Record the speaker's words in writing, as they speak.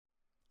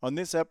On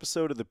this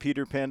episode of the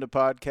Peter Panda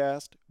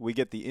Podcast, we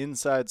get the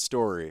inside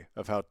story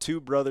of how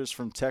two brothers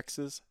from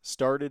Texas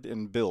started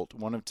and built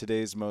one of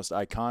today's most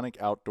iconic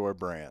outdoor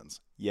brands,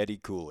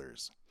 YETI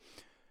Coolers.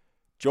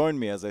 Join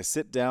me as I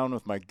sit down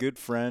with my good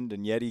friend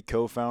and YETI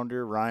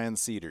co-founder, Ryan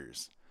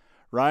Seiders.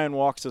 Ryan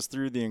walks us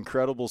through the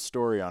incredible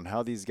story on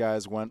how these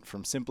guys went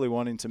from simply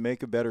wanting to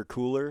make a better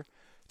cooler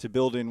to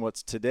building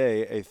what's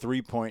today a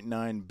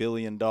 $3.9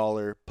 billion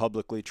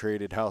publicly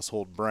traded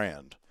household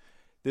brand.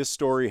 This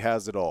story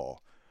has it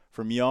all.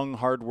 From young,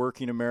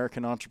 hard-working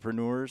American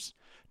entrepreneurs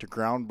to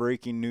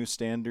groundbreaking new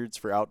standards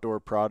for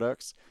outdoor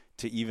products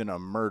to even a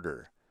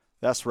murder.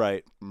 That's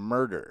right,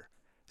 murder.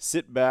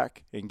 Sit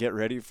back and get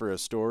ready for a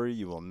story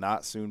you will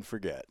not soon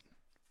forget.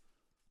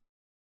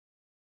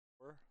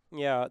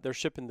 Yeah, they're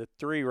shipping the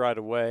 3 right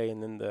away,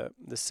 and then the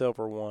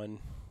silver one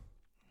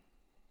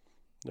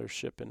they're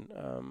shipping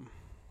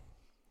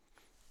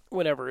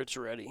whenever it's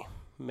ready,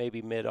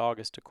 maybe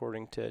mid-August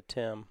according to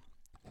Tim.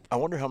 I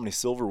wonder how many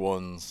silver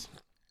ones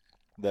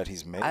that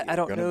he's made. I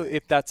don't know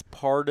if that's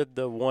part of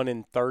the 1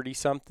 in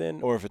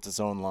 30-something. Or if it's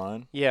its own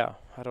line. Yeah,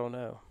 I don't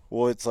know.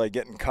 Well, it's like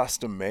getting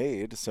custom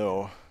made,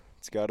 so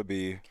it's got to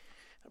be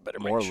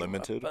more make sure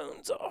limited. My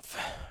phone's off.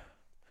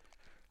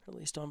 At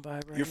least on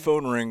vibrate. Your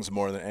phone rings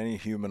more than any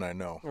human I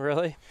know.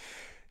 Really?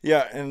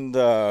 Yeah, and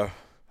I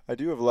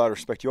do have a lot of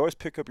respect. You always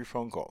pick up your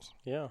phone calls.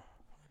 Yeah, I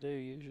do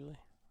usually.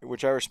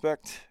 Which I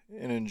respect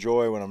and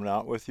enjoy when I'm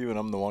not with you and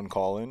I'm the one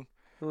calling.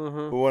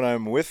 Mm-hmm. But when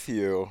I'm with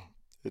you,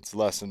 it's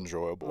less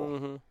enjoyable.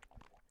 Mm-hmm.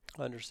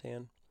 I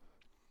understand.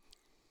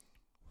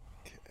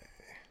 Okay.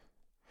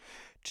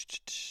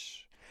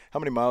 How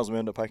many miles did we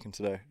end up hiking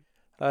today?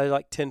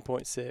 Like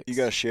 10.6. You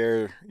got to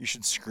share. You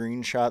should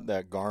screenshot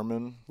that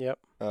Garmin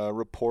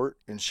report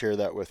and share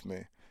that with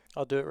me.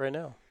 I'll do it right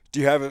now. Do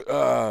you have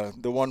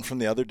the one from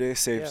the other day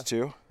saved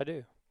too? I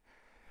do.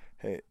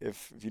 Hey,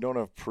 if you don't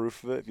have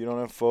proof of it, if you don't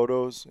have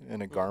photos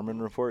in a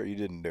Garmin report, you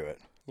didn't do it.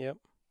 Yep.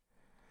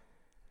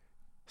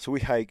 So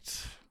we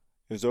hiked.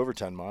 It was over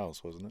 10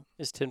 miles, wasn't it?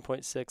 It's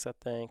 10.6, I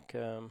think.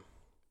 And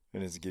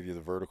does it give you the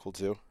vertical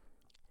too?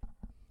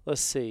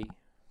 Let's see.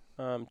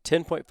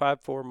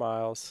 10.54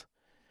 miles.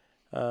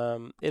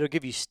 It'll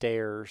give you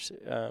stairs.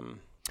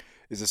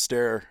 Is a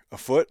stair a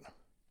foot?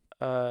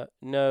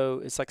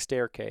 No, it's like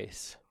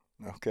staircase.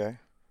 Okay.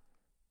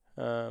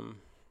 Well,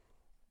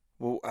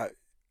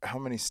 how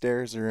many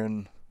stairs are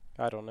in?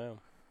 I don't know.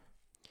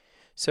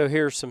 So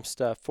here's some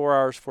stuff. 4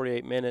 hours,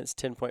 48 minutes,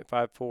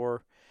 10.54.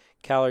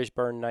 Calories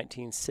burned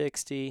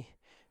 1960.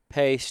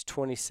 Pace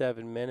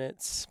 27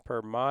 minutes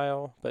per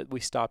mile, but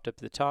we stopped up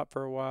at the top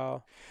for a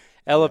while.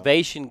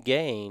 Elevation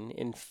gain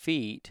in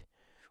feet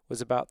was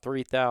about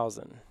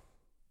 3,000.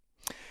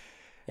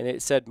 And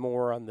it said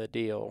more on the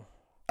deal.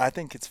 I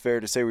think it's fair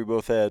to say we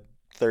both had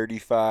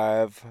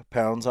 35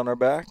 pounds on our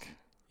back.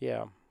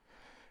 Yeah.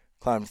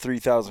 Climbed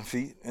 3,000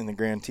 feet in the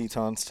Grand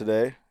Tetons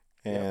today.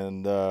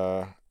 And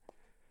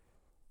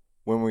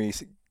when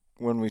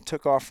we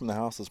took off from the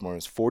house this morning, it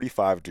was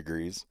 45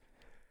 degrees.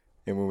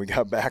 And when we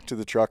got back to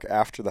the truck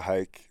after the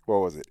hike, what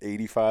was it,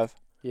 85?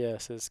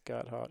 Yes, it's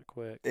got hot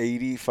quick.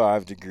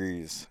 85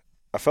 degrees.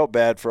 I felt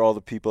bad for all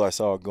the people I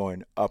saw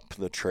going up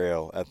the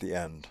trail at the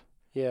end.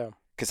 Yeah.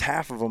 Because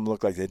half of them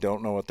look like they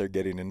don't know what they're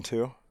getting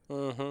into.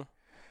 Mm-hmm.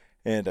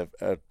 And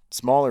a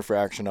smaller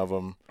fraction of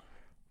them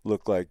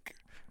look like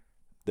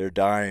they're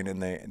dying,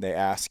 and they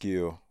ask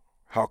you,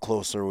 how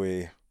close are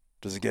we?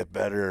 Does it get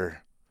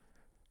better?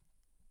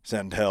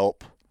 Send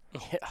help.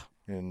 Yeah.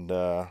 And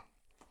it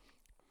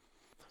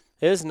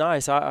was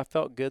nice. I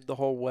felt good the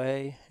whole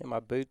way, and my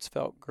boots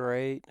felt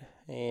great.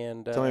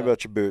 And tell me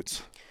about your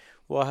boots.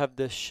 Well, I have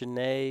the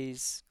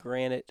Chenez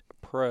Granite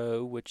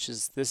Pro,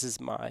 this is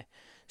my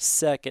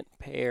second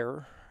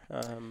pair.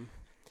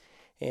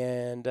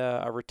 And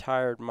I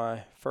retired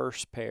my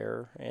first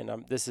pair,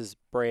 and this is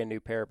brand new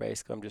pair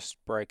basically. I'm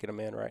just breaking them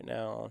in right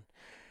now.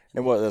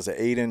 And what, that's an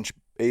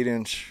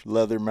 8-inch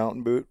leather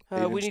mountain boot?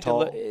 8 we inch need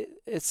tall? to look.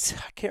 I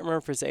can't remember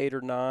if it's 8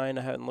 or 9.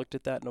 I haven't looked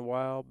at that in a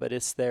while, but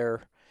it's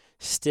their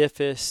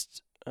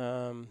stiffest,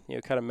 kind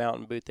of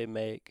mountain boot they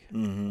make,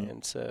 mm-hmm.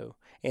 and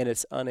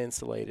it's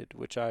uninsulated,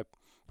 which I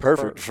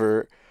perfect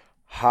for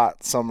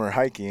hot summer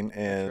hiking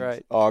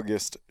and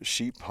August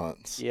sheep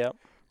hunts. Yep.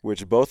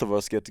 Which both of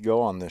us get to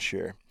go on this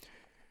year.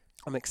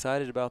 I'm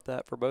excited about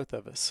that for both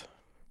of us.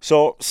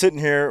 So, sitting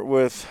here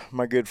with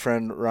my good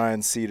friend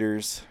Ryan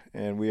Seiders,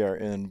 and we are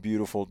in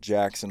beautiful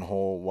Jackson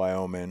Hole,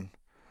 Wyoming.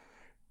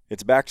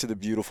 It's back to the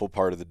beautiful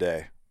part of the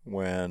day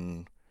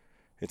when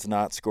it's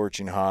not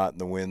scorching hot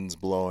and the wind's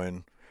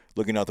blowing.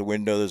 Looking out the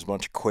window, there's a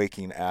bunch of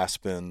quaking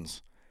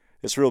aspens.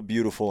 It's real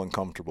beautiful and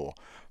comfortable.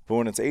 But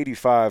when it's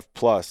 85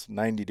 plus,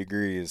 90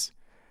 degrees,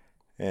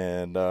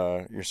 and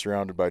you're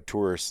surrounded by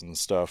tourists and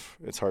stuff,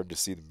 it's hard to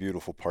see the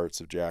beautiful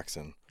parts of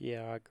Jackson.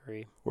 Yeah, I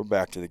agree. We're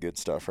back to the good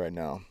stuff right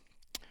now.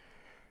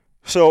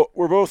 So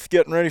we're both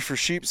getting ready for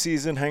sheep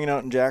season, hanging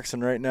out in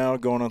Jackson right now,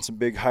 going on some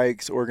big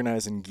hikes,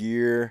 organizing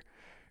gear,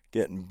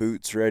 getting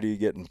boots ready,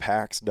 getting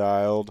packs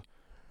dialed,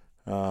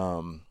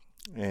 and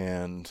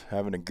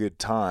having a good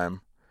time.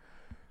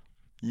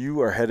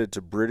 You are headed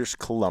to British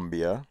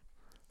Columbia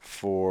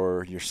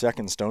for your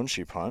second stone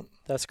sheep hunt.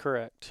 That's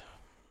correct.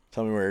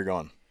 Tell me where you're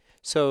going.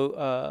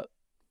 So,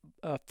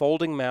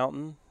 Folding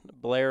Mountain,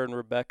 Blair and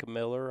Rebecca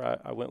Miller,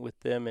 I went with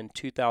them in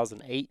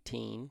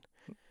 2018.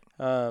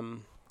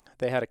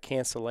 They had a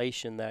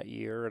cancellation that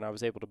year, and I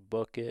was able to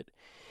book it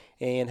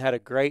and had a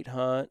great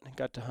hunt.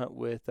 Got to hunt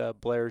with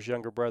Blair's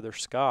younger brother,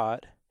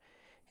 Scott.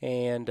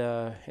 And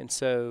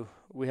so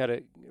we had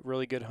a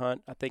really good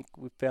hunt. I think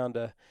we found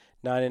a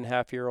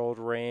 9.5-year-old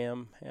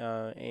ram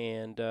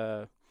and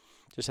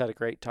just had a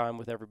great time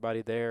with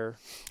everybody there.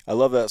 I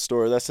love that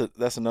story.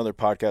 That's another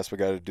podcast we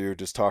got to do,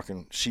 just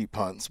talking sheep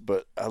hunts.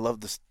 But I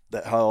love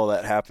how all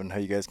that happened, how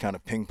you guys kind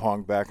of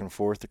ping-ponged back and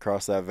forth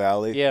across that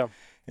valley. Yeah.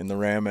 And the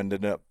ram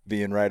ended up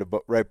being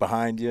right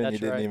behind you, and That's you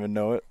didn't right. even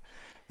know it.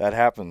 That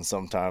happens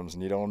sometimes,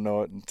 and you don't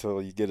know it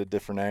until you get a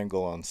different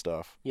angle on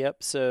stuff.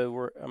 Yep.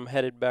 So I'm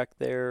headed back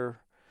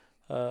there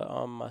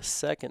on my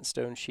second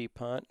stone sheep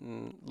hunt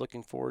and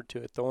looking forward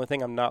to it. The only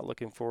thing I'm not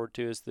looking forward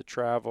to is the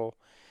travel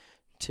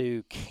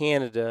to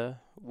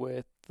Canada.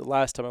 With the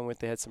last time I went,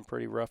 they had some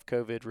pretty rough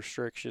COVID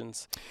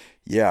restrictions.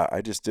 Yeah,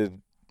 I just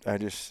did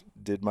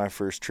my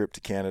first trip to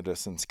Canada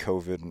since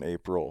COVID in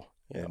April,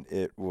 and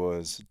it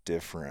was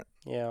different.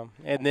 Yeah,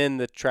 and then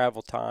the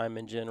travel time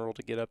in general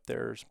to get up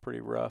there is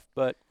pretty rough.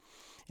 But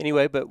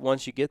anyway,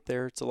 once you get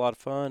there, it's a lot of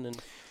fun, and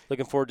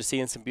looking forward to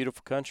seeing some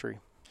beautiful country.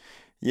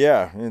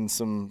 Yeah, and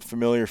some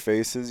familiar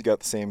faces. You got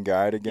the same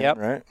guide again,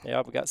 right?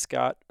 Yeah, we got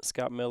Scott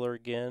Miller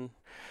again.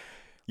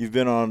 You've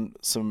been on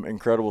some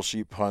incredible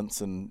sheep hunts,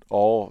 and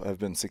all have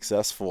been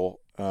successful.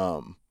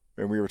 And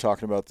we were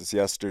talking about this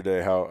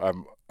yesterday,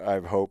 how I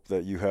hope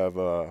that you have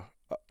a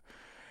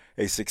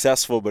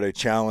successful but a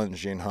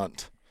challenging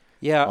hunt.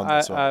 Yeah,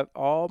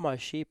 all my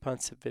sheep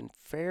hunts have been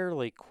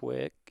fairly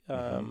quick,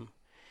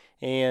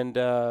 and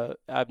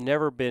I've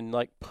never been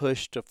like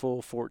pushed a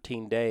full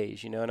 14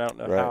 days, and I don't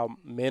know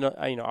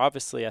how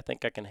obviously I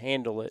think I can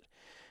handle it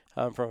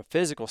from a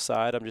physical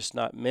side. I'm just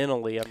not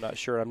mentally. I'm not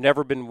sure. I've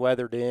never been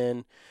weathered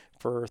in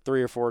for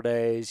 3 or 4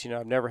 days.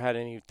 I've never had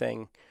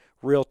anything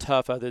real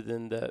tough other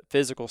than the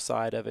physical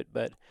side of it,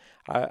 but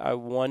I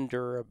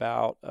wonder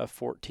about a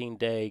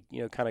 14-day,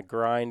 kind of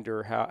grind,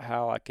 or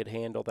how I could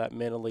handle that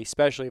mentally,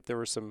 especially if there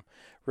was some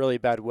really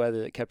bad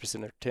weather that kept us in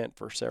their tent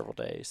for several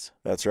days.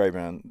 That's right,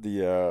 man.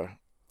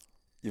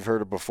 You've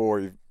heard it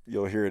before.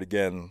 You'll hear it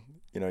again.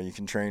 You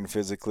can train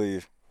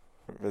physically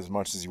as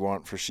much as you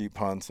want for sheep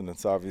hunts, and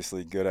it's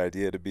obviously a good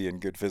idea to be in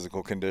good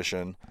physical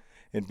condition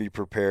and be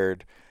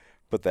prepared.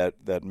 But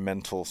that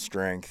mental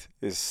strength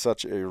is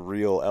such a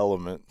real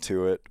element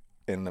to it,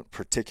 and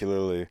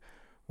particularly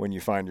when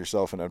you find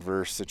yourself in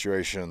adverse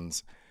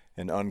situations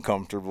and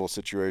uncomfortable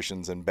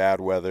situations and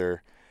bad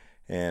weather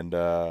and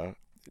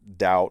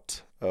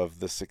doubt of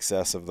the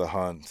success of the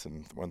hunt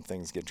and when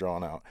things get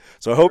drawn out.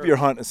 So I hope your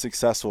hunt is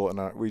successful.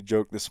 And we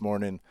joked this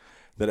morning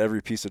that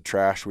every piece of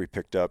trash we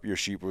picked up, your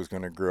sheep was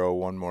going to grow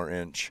 1 more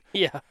inch.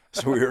 Yeah.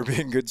 So we were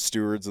being good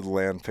stewards of the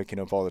land, picking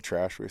up all the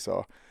trash we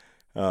saw.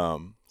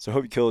 So I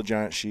hope you kill a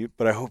giant sheep,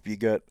 but I hope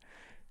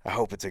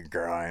it's a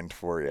grind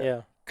for you.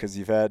 Yeah. Because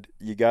you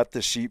got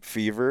the sheep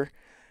fever,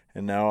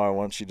 and now I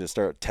want you to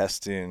start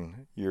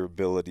testing your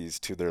abilities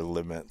to their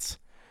limits.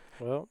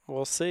 Well,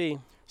 we'll see.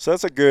 So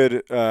that's a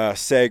good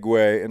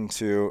segue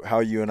into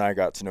how you and I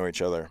got to know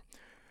each other.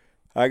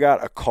 I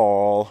got a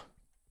call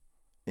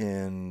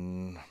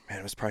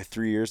it was probably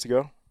 3 years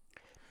ago.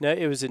 No,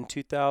 it was in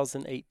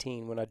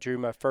 2018 when I drew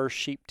my first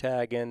sheep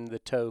tag in the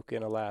Toke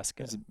in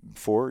Alaska. It's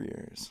 4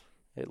 years.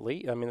 At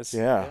least, I mean, it's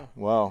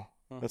Wow,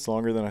 that's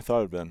longer than I thought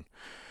it'd been.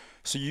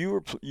 So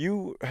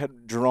you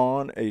had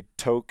drawn a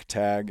Toke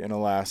tag in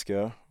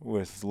Alaska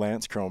with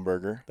Lance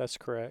Kronberger. That's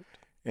correct.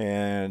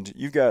 And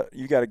you got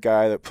a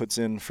guy that puts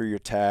in for your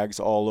tags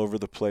all over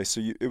the place.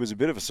 So it was a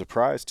bit of a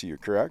surprise to you,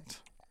 correct?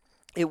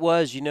 It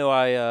was.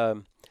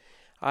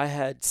 I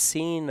had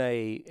seen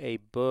a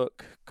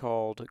book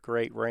called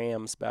Great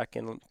Rams back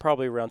in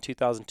probably around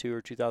 2002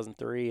 or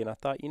 2003, and I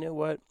thought, you know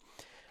what?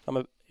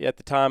 At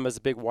the time I was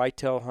a big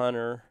whitetail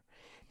hunter,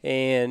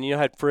 and I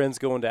had friends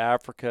going to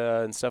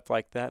Africa and stuff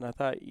like that, and I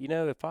thought,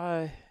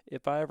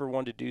 if I ever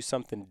wanted to do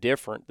something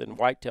different than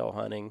whitetail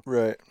hunting,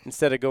 right,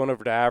 instead of going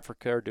over to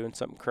Africa or doing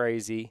something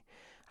crazy,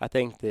 I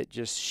think that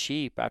just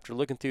sheep, after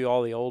looking through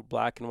all the old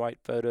black and white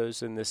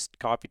photos in this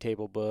coffee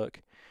table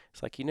book,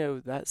 it's like,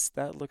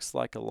 that looks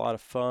like a lot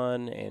of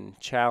fun and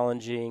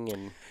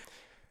challenging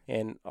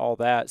and all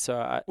that.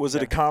 So was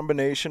it a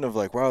combination of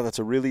like, wow, that's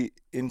a really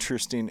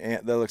interesting,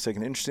 that looks like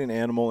an interesting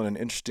animal in an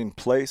interesting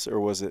place, or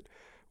was it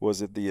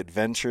the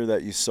adventure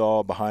that you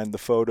saw behind the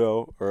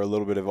photo, or a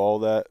little bit of all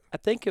that? I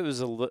think it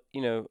was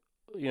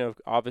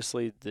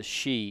obviously the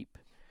sheep,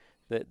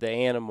 the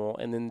animal,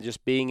 and then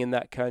just being in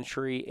that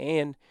country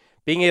and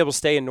being able to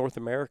stay in North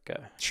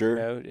America. Sure.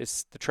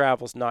 It's the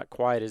travel's not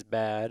quite as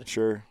bad.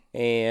 Sure.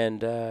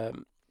 And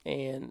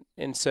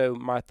so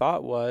my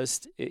thought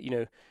was,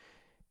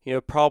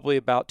 probably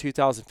about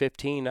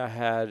 2015, I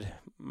had,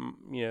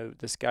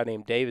 this guy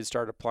named David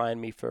started applying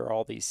me for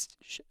all these.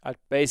 I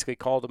basically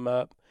called him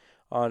up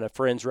on a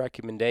friend's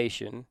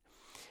recommendation,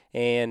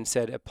 and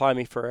said, apply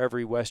me for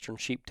every western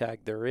sheep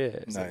tag there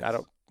is. Nice. And I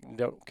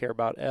don't care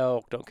about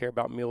elk, don't care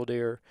about mule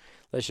deer.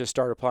 Let's just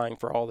start applying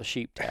for all the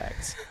sheep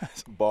tags.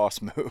 That's a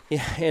boss move.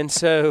 Yeah, and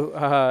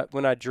so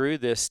when I drew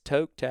this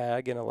toque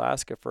tag in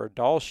Alaska for a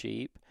Dall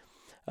sheep,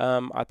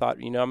 I thought,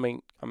 I'm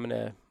going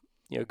to,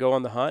 go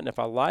on the hunt, and if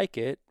I like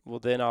it, well,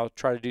 then I'll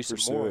try to do some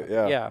Pursue more. it,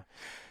 yeah.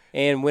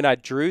 And when I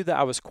drew that,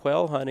 I was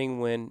quail hunting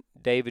when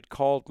David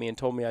called me and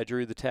told me I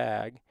drew the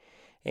tag,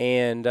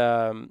 and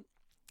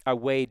I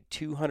weighed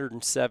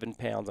 207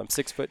 pounds. I'm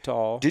 6 foot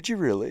tall. Did you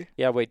really?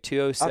 Yeah, I weighed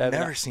 207. I've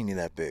never seen you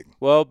that big.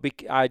 Well,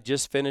 I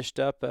just finished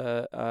up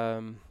a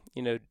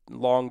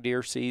long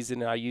deer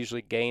season, and I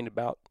usually gained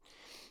about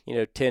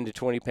 10 to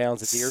 20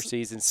 pounds of deer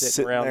season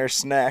sitting around there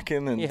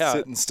snacking and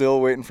sitting still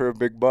waiting for a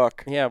big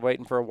buck. Yeah,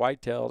 waiting for a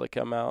whitetail to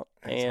come out.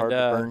 It's hard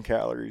to burn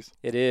calories.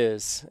 It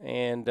is.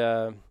 And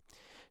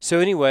so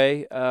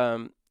anyway,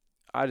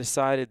 I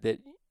decided that,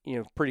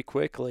 pretty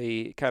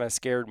quickly it kind of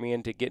scared me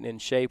into getting in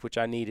shape, which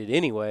I needed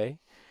anyway,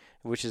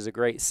 which is a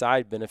great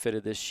side benefit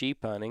of this sheep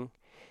hunting.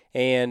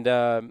 And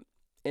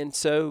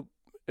so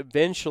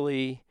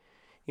eventually,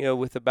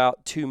 with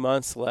about 2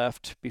 months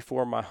left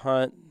before my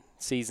hunt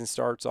season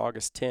starts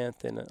August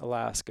 10th in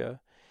Alaska,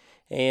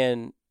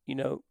 and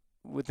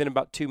within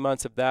about 2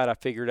 months of that, I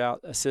figured out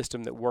a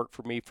system that worked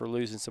for me for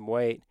losing some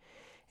weight.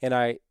 And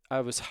I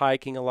was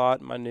hiking a lot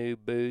in my new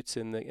boots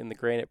and the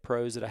Granite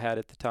Pros that I had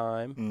at the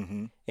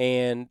time,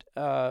 and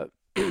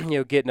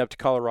getting up to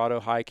Colorado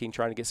hiking,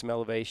 trying to get some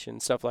elevation,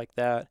 stuff like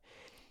that.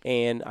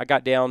 And I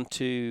got down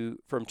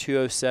from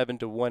 207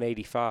 to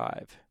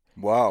 185.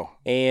 Wow.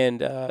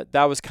 And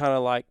that was kind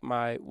of like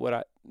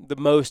the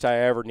most I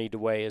ever need to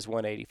weigh is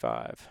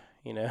 185,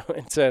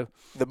 and so.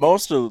 The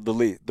most or the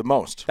least? The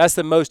most. That's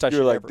the most I should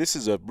You're like, ever. this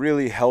is a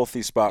really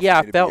healthy spot for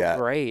Yeah, me I felt to be at.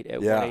 great at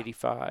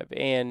 185,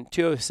 and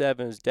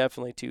 207 is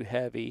definitely too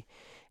heavy.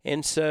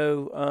 And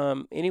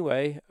so,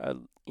 anyway, I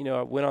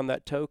went on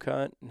that toque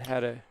hunt and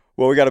had a.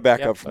 Well, we got to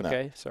back up from that.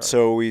 Okay, sorry.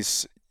 So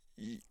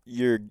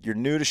you're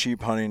new to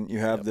sheep hunting. You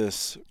have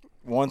this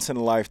once in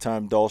a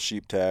lifetime Dall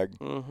sheep tag,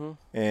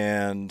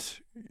 and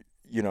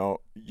you're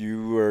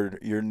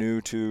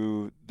new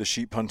to the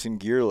sheep hunting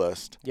gear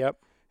list. Yep.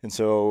 And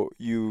so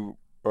you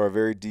are a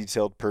very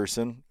detailed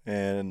person,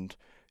 and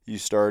you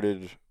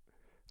started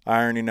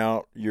ironing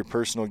out your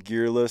personal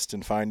gear list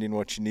and finding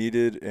what you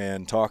needed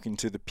and talking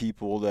to the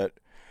people that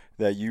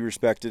you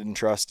respected and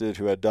trusted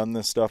who had done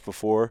this stuff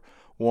before,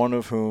 one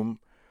of whom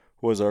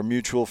was our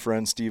mutual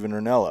friend, Stephen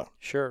Ernella.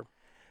 Sure.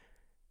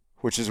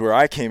 Which is where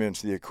I came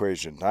into the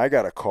equation. I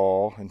got a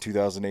call in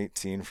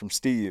 2018 from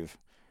Steve,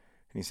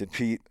 and he said,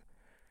 Pete,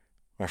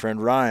 my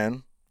friend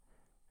Ryan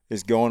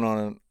is going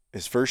on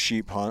his first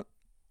sheep hunt,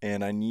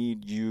 and I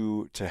need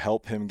you to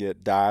help him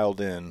get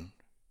dialed in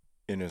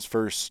his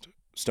first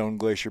Stone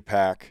Glacier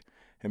pack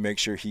and make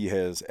sure he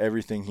has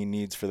everything he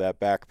needs for that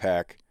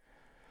backpack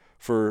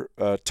for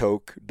a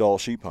toque Dall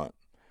sheep hunt.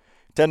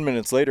 10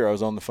 minutes later, I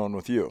was on the phone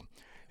with you.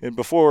 And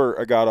before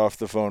I got off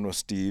the phone with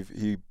Steve,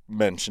 he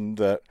mentioned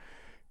that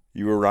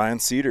you were Ryan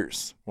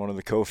Seiders, one of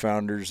the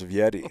co-founders of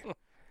YETI.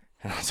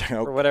 And I was like,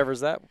 for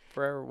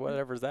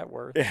whatever's that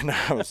worth. And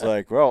I was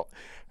like, well,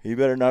 you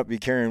better not be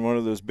carrying one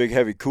of those big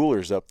heavy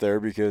coolers up there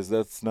because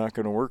that's not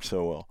going to work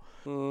so well.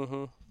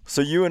 Mm-hmm.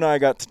 So you and I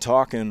got to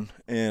talking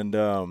and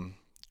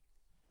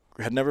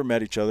had never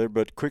met each other,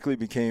 but quickly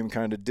became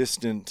kind of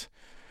distant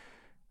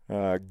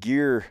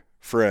gear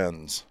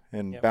friends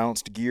and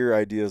bounced gear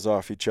ideas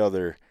off each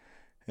other.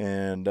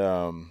 And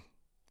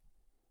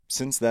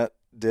since that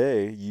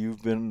day, you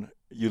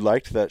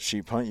liked that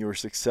sheep hunt. You were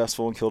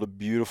successful and killed a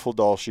beautiful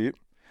Dall sheep.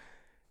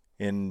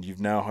 And you've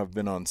now have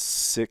been on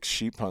 6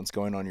 sheep hunts,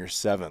 going on your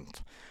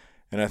 7th.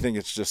 And I think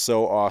it's just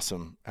so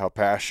awesome how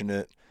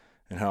passionate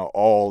and how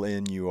all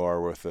in you are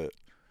with it.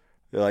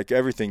 Like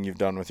everything you've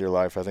done with your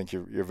life, I think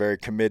you're a very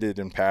committed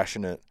and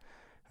passionate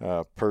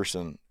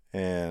person,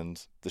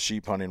 and the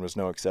sheep hunting was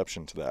no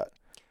exception to that.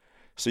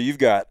 So you've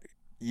got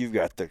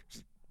the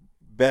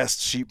best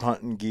sheep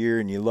hunting gear,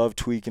 and you love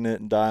tweaking it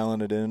and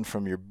dialing it in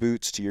from your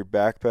boots to your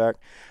backpack.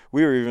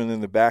 We were even in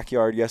the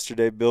backyard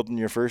yesterday building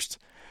your first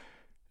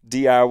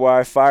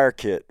DIY fire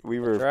kit. We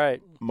were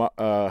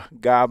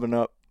gobbing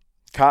up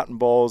cotton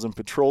balls and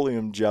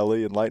petroleum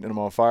jelly and lighting them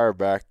on fire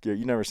back.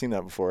 You never seen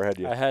that before, had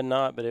you? I had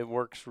not, but it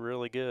works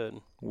really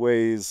good.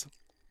 Weighs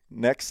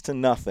next to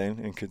nothing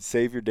and could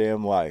save your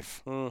damn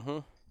life. Mm-hmm.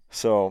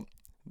 So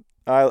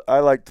I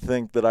like to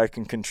think that I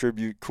can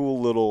contribute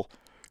cool little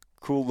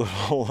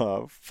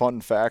fun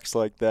facts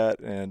like that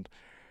and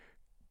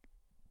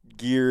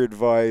gear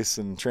advice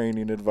and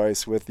training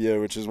advice with you,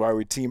 which is why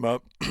we team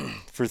up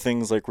for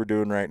things like we're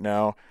doing right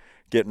now,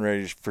 getting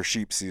ready for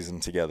sheep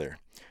season together.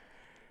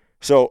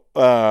 So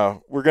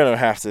we're gonna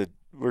have to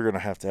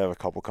have a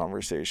couple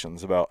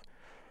conversations about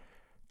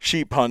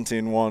sheep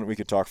hunting. One, we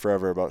could talk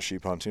forever about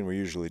sheep hunting. We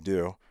usually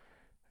do.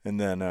 And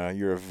then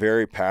you're a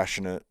very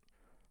passionate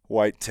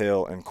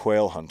whitetail and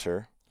quail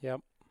hunter.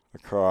 Yep.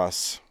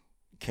 Across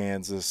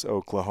Kansas,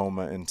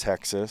 Oklahoma, and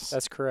Texas.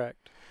 That's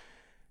correct.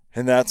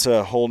 And that's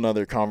a whole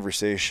nother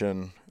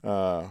conversation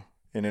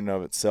in and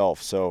of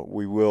itself. So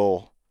we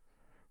will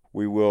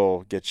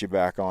get you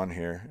back on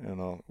here,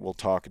 and we'll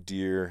talk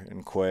deer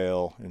and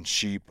quail and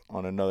sheep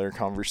on another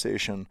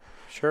conversation.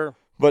 Sure.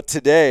 But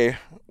today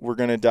we're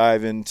going to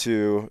dive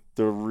into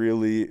the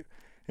really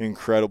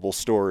incredible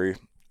story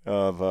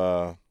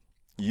of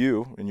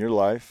you and your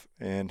life,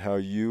 and how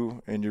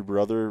you and your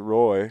brother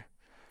Roy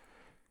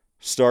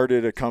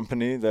started a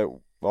company that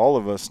all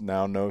of us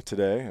now know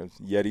today as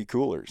YETI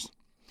Coolers.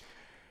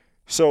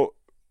 So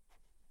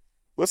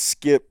let's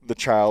skip the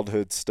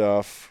childhood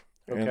stuff.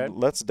 Okay. And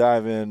let's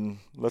dive in.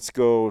 Let's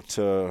go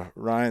to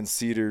Ryan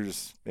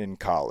Seiders in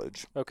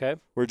college. Okay.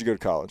 Where'd you go to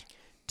college?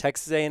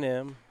 Texas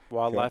A&M,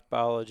 wildlife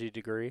biology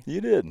degree.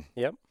 You did?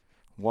 Yep.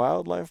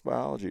 Wildlife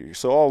biology.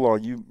 So all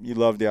along, you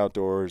loved the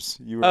outdoors.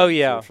 You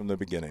were from the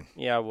beginning.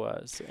 Yeah, I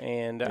was.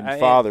 And your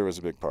father was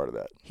a big part of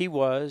that. He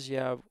was,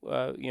 yeah.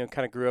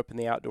 Kind of grew up in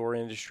the outdoor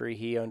industry.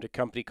 He owned a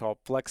company called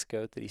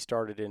Flexcoat that he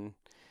started in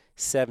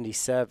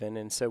 1977,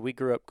 and so we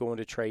grew up going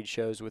to trade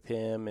shows with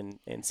him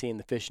and seeing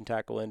the fish and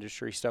tackle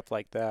industry, stuff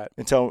like that.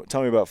 And tell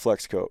me about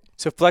Flexcoat.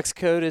 So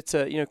Flexcoat, it's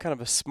a kind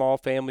of a small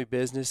family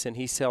business, and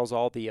he sells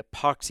all the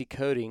epoxy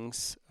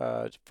coatings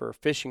for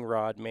fishing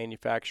rod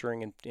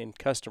manufacturing and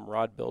custom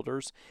rod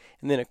builders,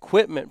 and then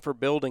equipment for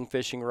building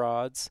fishing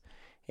rods.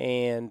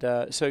 And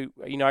so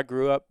I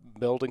grew up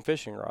building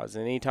fishing rods,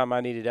 and anytime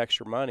I needed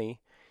extra money,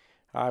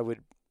 I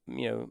would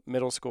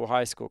middle school,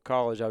 high school,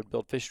 college, I would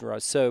build fishing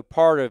rods. So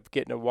part of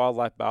getting a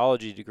wildlife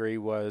biology degree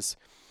was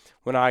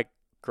when I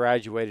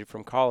graduated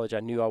from college, I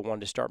knew I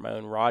wanted to start my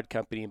own rod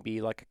company and be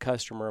like a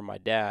customer of my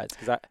dad's.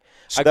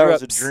 So that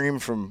was a dream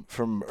from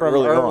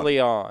early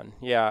on.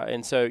 Yeah.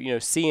 And so,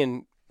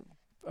 seeing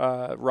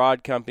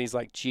rod companies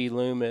like G.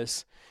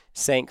 Loomis,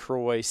 St.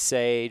 Croix,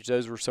 Sage,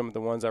 those were some of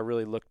the ones I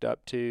really looked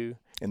up to.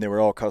 And they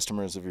were all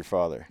customers of your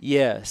father.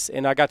 Yes,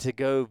 and I got to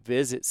go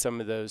visit some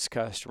of those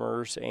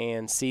customers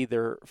and see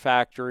their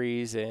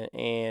factories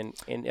and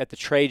at the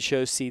trade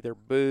shows see their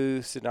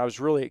booths. And I was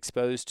really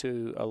exposed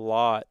to a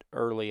lot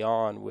early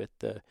on with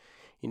the,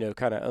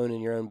 kind of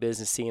owning your own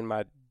business, seeing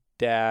my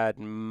dad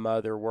and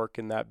mother work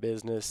in that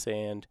business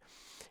and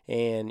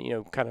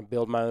kind of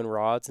build my own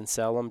rods and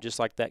sell them, just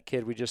like that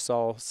kid we just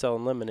saw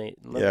selling lemonade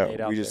out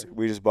there.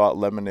 We just bought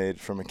lemonade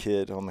from a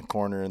kid on the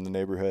corner in the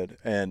neighborhood.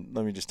 And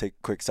let me just take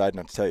a quick side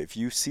note to tell you, if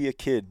you see a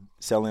kid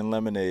selling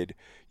lemonade,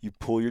 you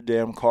pull your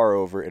damn car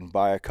over and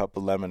buy a cup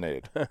of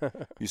lemonade.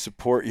 You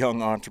support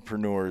young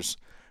entrepreneurs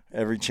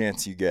every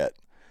chance you get.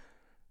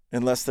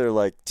 Unless they're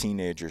like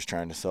teenagers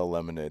trying to sell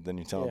lemonade, then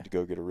you tell them to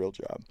go get a real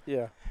job.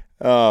 Yeah.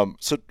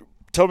 So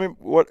tell me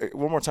one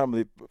more time,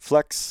 the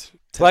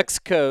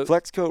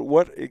Flexcoat.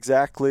 What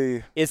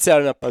exactly? It's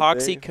an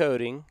epoxy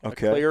coating,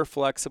 okay. A clear,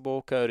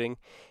 flexible coating.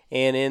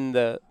 And in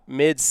the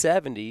mid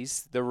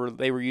 '70s,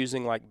 they were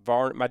using like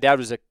my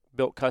dad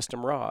built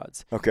custom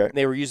rods. Okay. And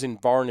they were using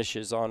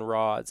varnishes on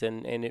rods,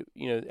 and it,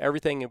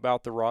 everything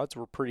about the rods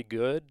were pretty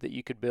good that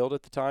you could build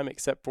at the time,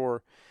 except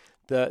for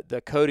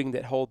the coating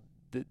that hold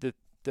the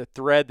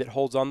thread that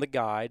holds on the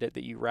guide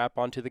that you wrap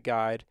onto the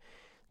guide.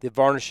 The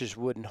varnishes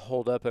wouldn't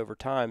hold up over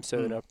time.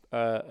 So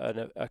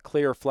a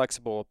clear,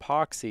 flexible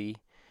epoxy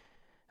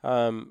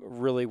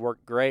really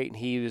worked great. And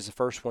he was the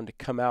first one to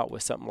come out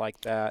with something like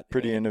that.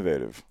 Pretty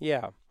innovative.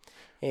 Yeah.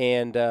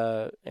 And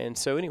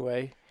so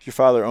anyway. Your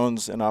father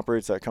owns and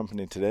operates that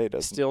company today,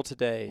 doesn't he? Still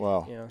today.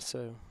 Wow. Yeah,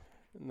 so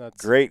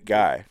that's great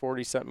guy.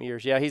 40-something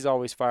years. Yeah, he's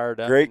always fired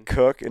up. Great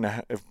cook and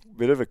a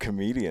bit of a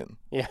comedian.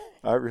 Yeah.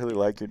 I really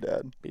like your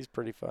dad. He's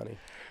pretty funny.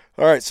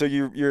 All right, so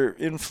you're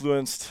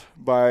influenced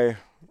by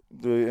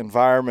the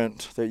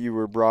environment that you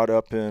were brought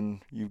up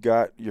in. You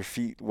got your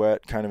feet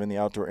wet kind of in the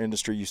outdoor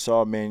industry. You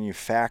saw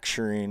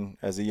manufacturing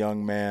as a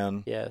young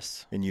man.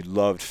 Yes. And you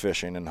loved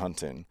fishing and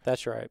hunting.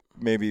 That's right.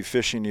 Maybe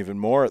fishing even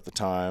more at the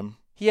time.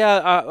 Yeah,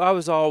 I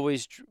was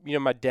always,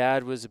 my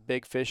dad was a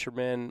big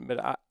fisherman,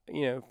 but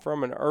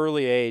from an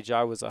early age,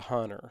 I was a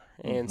hunter.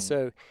 And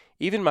so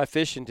even my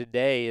fishing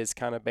today is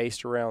kind of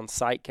based around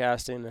sight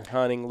casting and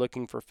hunting,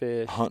 looking for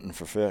fish. Hunting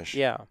for fish.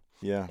 Yeah.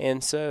 Yeah.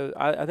 And so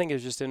I think it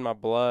was just in my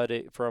blood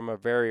from a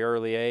very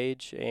early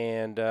age.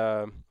 And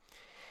so,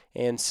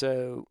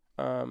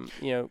 kind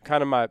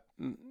of my,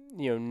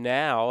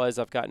 now as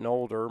I've gotten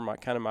older,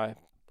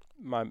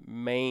 my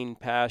main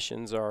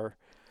passions are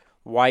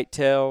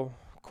whitetail,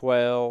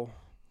 quail,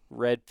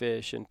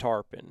 redfish, and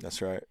tarpon.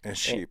 That's right. And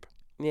sheep.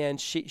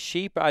 And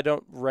sheep I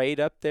don't rate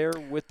up there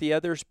with the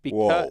others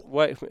because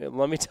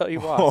let me tell you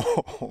why.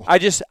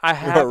 I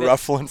have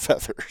ruffling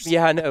feathers.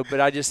 Yeah, I know,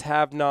 but I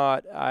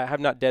have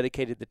not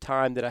dedicated the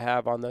time that I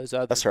have on those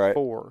other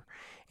four.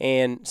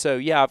 And so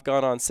I've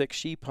gone on 6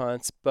 sheep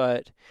hunts,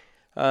 but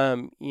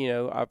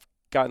I've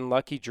gotten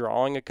lucky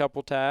drawing a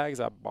couple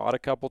tags. I bought a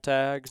couple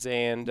tags,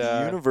 and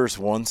the universe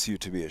wants you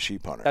to be a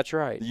sheep hunter. That's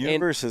right. The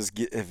universe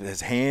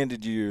has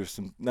handed you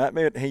some.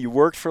 Hey, you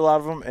worked for a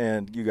lot of them,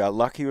 and you got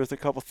lucky with a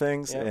couple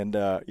things, and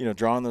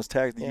drawing those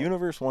tags. The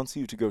universe wants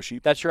you to go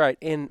sheep. That's right.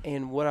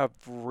 And what I've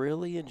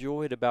really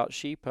enjoyed about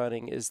sheep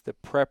hunting is the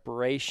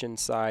preparation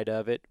side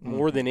of it,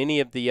 more than any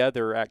of the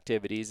other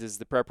activities. Is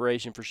the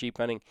preparation for sheep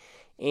hunting,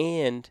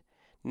 and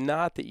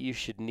not that you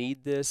should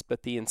need this,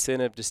 but the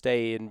incentive to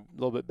stay in a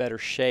little bit better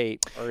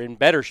shape or in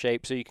better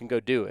shape so you can go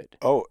do it.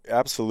 Oh,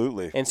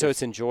 absolutely. And so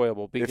it's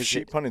enjoyable because if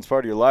sheep hunting's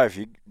part of your life,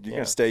 you're going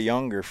to stay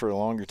younger for a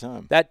longer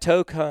time. That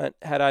toke hunt,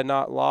 had I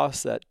not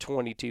lost that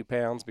 22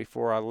 pounds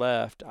before I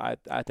left,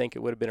 I think it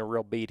would have been a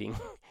real beating.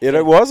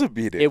 It was a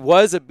beating. It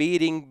was a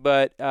beating,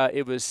 but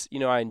it was,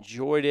 I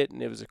enjoyed it,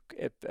 and it was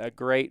a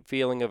great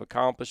feeling of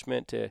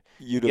accomplishment to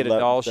get a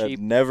doll sheep.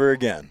 Never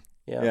again.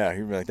 Yeah,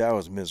 you'd be like, that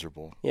was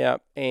miserable. Yeah,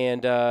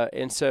 and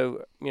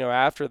so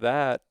after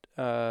that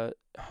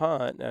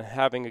hunt and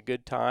having a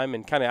good time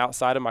and kind of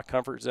outside of my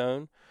comfort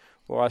zone,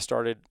 well, I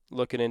started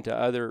looking into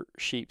other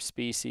sheep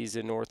species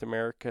in North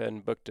America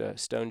and booked a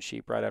stone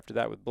sheep right after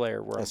that with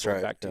Blair, where I'm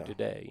going back to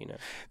today.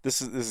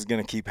 This is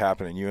going to keep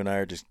happening. You and I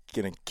are just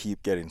going to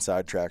keep getting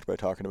sidetracked by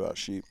talking about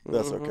sheep.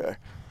 That's okay.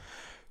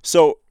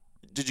 So,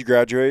 did you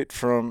graduate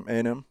from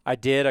A&M? I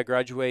did. I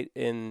graduated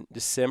in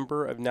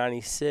December of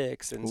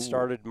 '96 and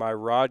started my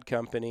rod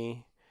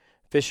company,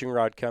 fishing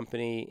rod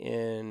company,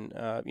 in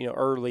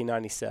early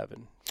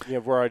 '97.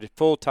 Where I did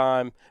full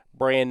time.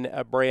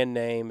 A brand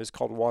name is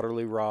called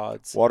Waterloo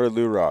Rods.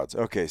 Waterloo Rods.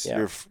 Okay,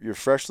 so you're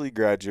freshly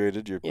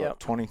graduated. You're about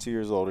 22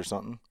 years old or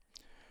something.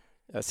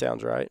 That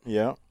sounds right.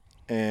 Yeah,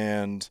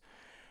 and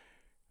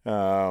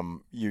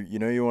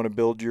you want to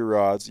build your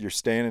rods.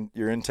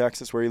 You're in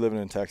Texas. Where are you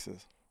living in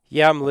Texas?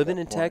 Yeah, I'm living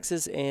in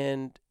Texas,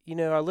 and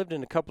I lived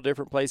in a couple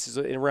different places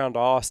around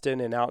Austin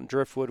and out in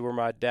Driftwood, where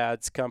my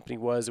dad's company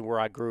was and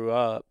where I grew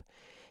up.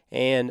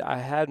 And I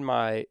had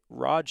my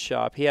rod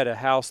shop. He had a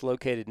house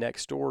located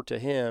next door to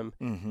him,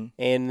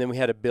 and then we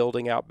had a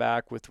building out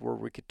back where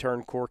we could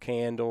turn cork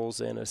handles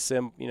and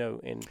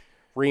and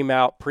ream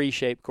out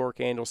pre-shaped cork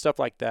handles, stuff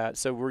like that,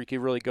 so where you could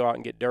really go out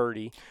and get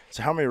dirty.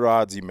 So how many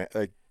rods you make?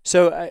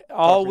 So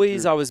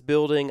I was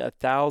building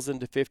 1,000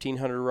 to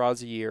 1,500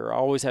 rods a year. I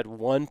always had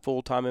one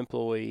full-time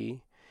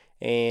employee,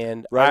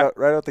 and right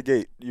out the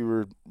gate,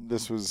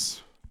 this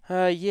was.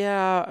 I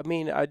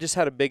just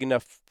had a big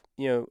enough.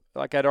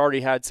 I'd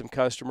already had some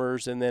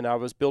customers, and then I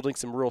was building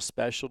some real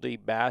specialty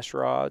bass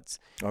rods.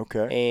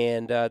 Okay.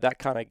 And that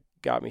kind of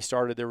got me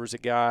started. There was a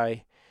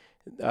guy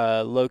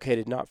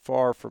located not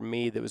far from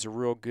me that was a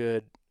real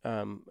good.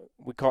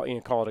 We call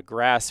it a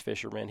grass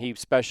fisherman. He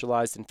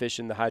specialized in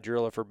fishing the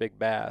hydrilla for big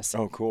bass.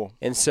 Oh, cool.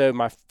 And so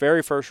my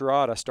very first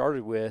rod I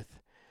started with,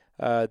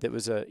 that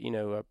was a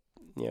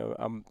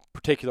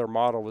particular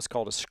model, was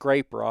called a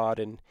scrape rod,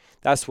 and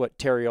that's what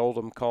Terry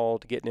Oldham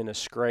called getting in a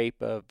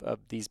scrape of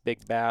these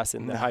big bass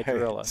in the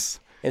hydrilla.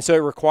 And so it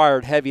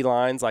required heavy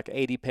lines, like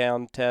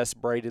 80-pound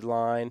test braided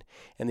line,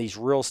 and these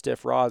real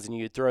stiff rods, and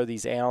you'd throw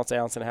these ounce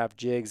and a half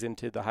jigs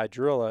into the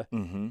hydrilla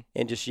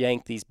and just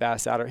yank these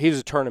bass out. He was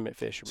a tournament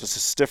fisherman. So it's a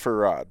stiffer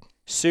rod.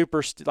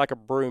 Super like a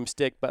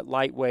broomstick, but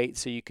lightweight,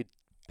 so you could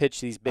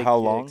pitch these big jigs. How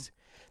long?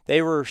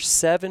 They were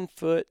 7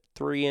 foot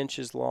 3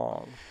 inches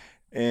long.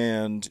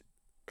 And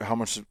how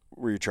much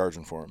were you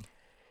charging for them?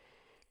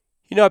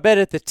 I bet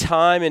at the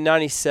time in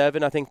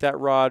 '97, I think that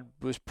rod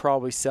was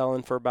probably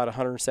selling for about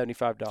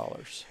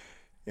 $175.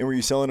 And were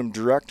you selling them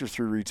direct or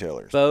through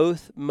retailers?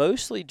 Both,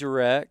 mostly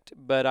direct,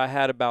 but I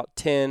had about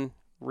 10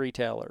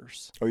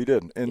 retailers. Oh, you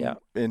did?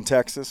 In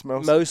Texas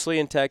mostly? Mostly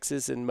in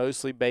Texas, and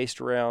mostly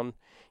based around,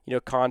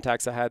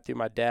 contacts I had through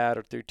my dad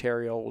or through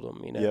Terry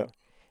Oldham, Yeah.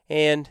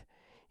 And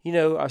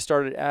I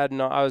started adding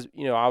on. I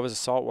was a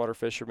saltwater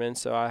fisherman,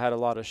 so I had a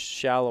lot of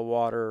shallow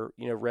water,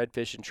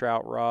 redfish and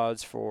trout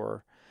rods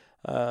for,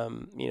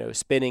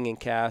 spinning and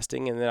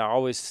casting. And then I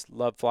always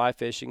loved fly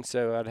fishing,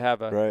 so I'd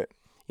have I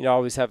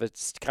always have a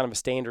kind of a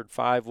standard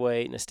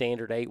 5-weight and a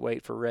standard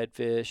 8-weight for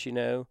redfish,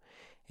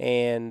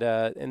 and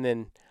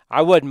then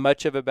I wasn't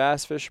much of a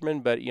bass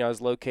fisherman, but I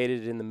was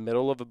located in the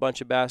middle of a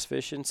bunch of bass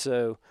fishing,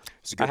 so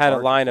I had a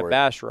line of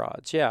bass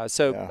rods. Yeah,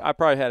 so I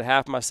probably had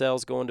half my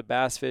sales going to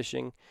bass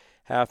fishing,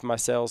 half my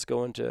sales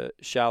going to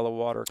shallow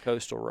water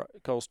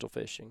coastal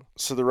fishing.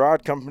 So the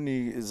rod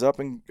company is up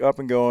and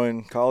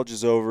going. College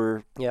is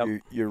over.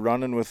 Yep. You're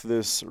running with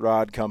this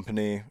rod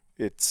company.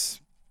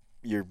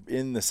 You're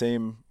in the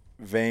same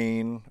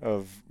vein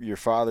of your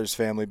father's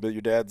family, but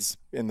your dad's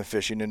in the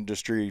fishing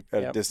industry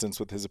at a distance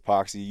with his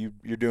epoxy.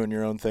 You're doing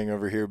your own thing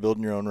over here,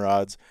 building your own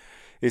rods.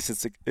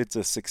 It's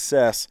a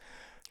success.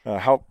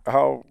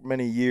 How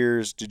many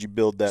years did you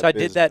build that? So I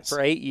did that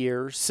for 8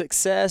 years.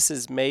 Success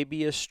is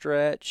maybe a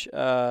stretch.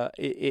 I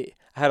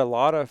had a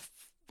lot of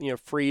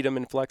freedom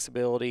and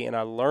flexibility, and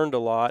I learned a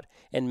lot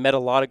and met a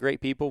lot of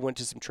great people. Went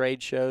to some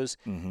trade shows,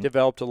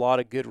 developed a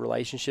lot of good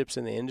relationships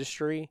in the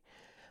industry.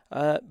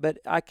 But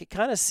I could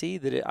kind of see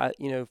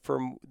that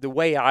from the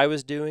way I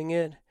was doing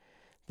it,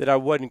 that I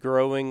wasn't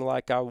growing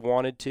like I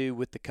wanted to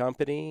with the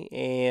company,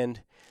 and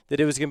that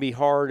it was going to be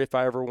hard if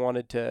I ever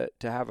wanted to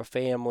have a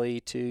family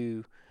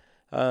to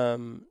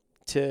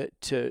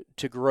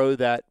grow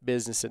that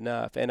business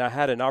enough. And I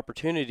had an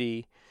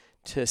opportunity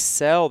to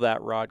sell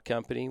that rod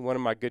company. One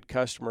of my good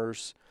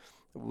customers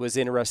was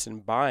interested in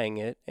buying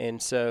it,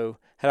 and so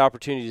had an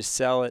opportunity to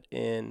sell it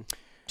in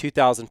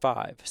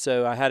 2005.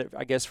 So I had it,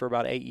 I guess, for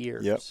about 8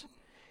 years. Yep.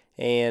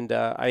 and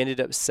I ended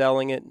up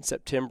selling it in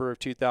September of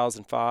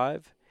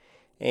 2005.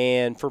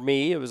 And for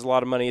me, it was a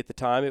lot of money at the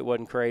time. It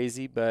wasn't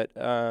crazy, but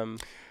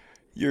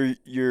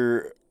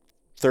you're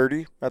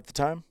 30 at the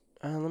time.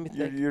 Let me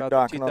think You're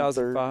about knocking on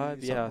 2005.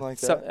 30, Yeah, something like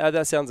that.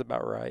 That sounds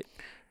about right.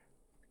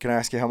 Can I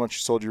ask you how much you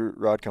sold your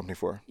rod company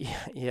for?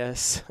 Yeah,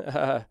 yes,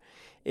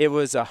 it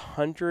was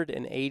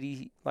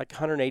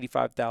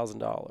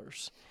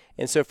 $185,000,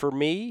 and so for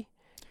me,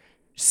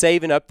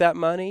 saving up that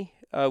money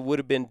would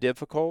have been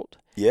difficult.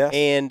 Yes.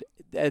 And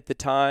at the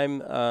time,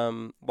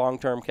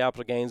 long-term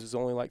capital gains was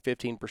only like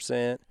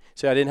 15%,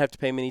 so I didn't have to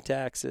pay many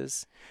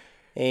taxes.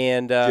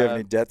 And did you have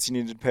any debts you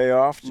needed to pay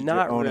off? Did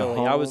not you own really. A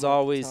home I was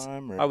always, at the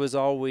time,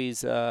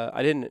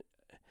 I didn't.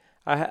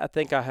 I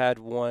think I had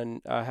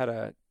one. I had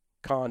a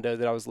condo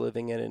that I was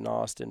living in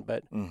Austin,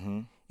 but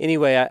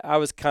anyway, I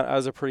was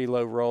a pretty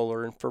low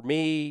roller, and for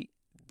me,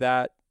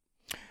 that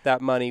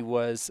money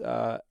was,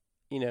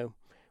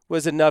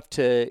 was enough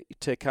to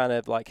kind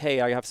of like, hey,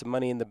 I have some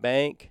money in the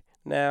bank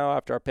now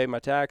after I pay my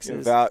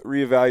taxes.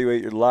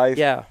 Reevaluate your life.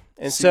 Yeah,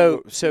 and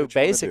so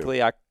basically,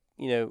 that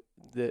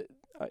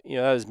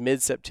was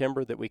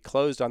mid-September that we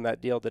closed on that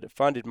deal that it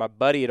funded. My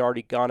buddy had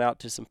already gone out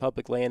to some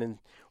public land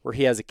where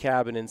he has a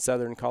cabin in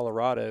southern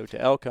Colorado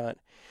to elk hunt.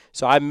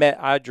 So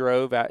I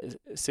drove as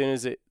soon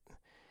as it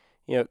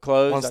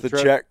closed.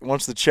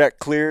 Once the check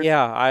cleared.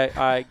 Yeah,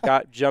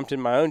 I jumped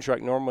in my own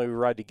truck. Normally we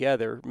ride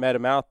together. Met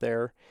him out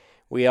there.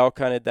 We elk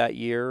hunted that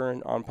year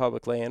and on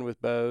public land with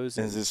bows.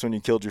 Is this when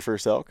you killed your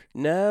first elk?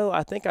 No,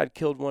 I think I'd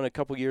killed one a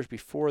couple years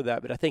before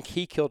that, but I think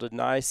he killed a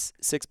nice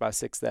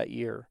 6x6 that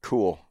year.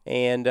 Cool.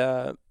 And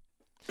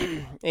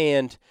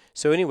and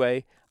so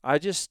anyway, I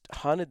just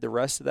hunted the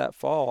rest of that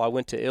fall. I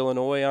went to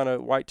Illinois on a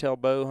whitetail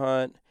bow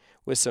hunt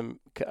with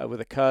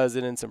a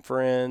cousin and some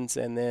friends,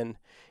 and then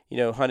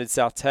hunted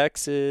South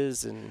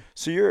Texas. And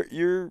so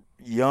you're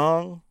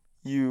young.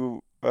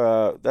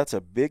 That's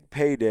a big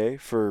payday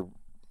for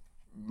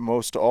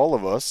most all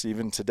of us,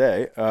 even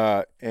today,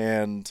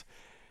 and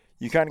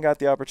you kind of got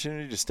the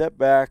opportunity to step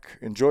back,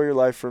 enjoy your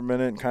life for a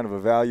minute, and kind of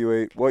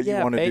evaluate what you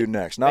want to do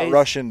next. Not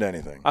rush into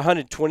anything. I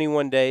hunted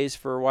 21 days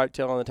for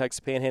whitetail on the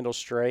Texas Panhandle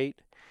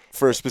straight.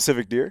 For a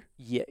specific deer?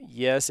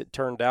 Yes, it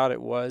turned out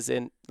it was.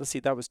 And let's see,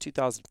 that was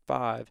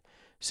 2005.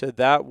 So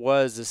that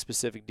was a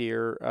specific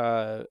deer.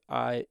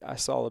 I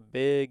saw a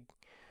big,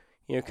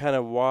 kind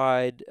of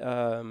wide,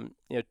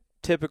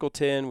 typical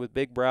 10 with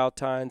big brow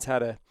tines,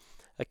 had a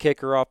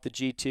kicker off the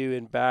G2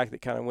 in back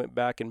that kind of went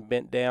back and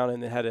bent down,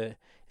 and then had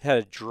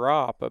a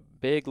drop, a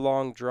big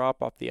long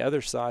drop off the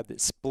other side that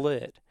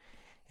split.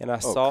 And I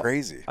saw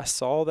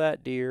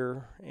that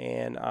deer,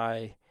 and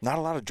not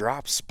a lot of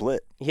drops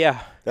split.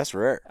 Yeah. That's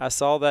rare. I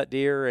saw that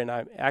deer, and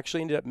I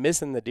actually ended up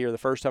missing the deer the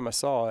first time I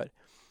saw it,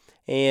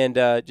 and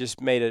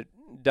just made a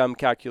dumb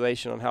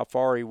calculation on how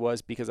far he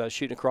was because I was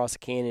shooting across the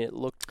canyon. It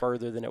looked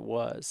further than it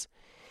was.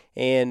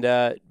 And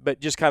but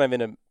just kind of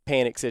in a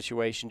panic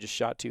situation, just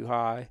shot too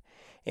high.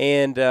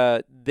 And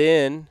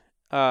then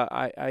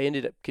I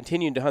ended up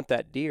continuing to hunt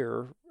that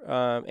deer,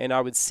 and I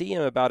would see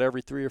him about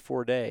every 3 or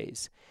 4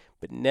 days,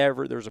 but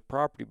never. There's a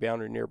property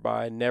boundary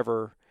nearby.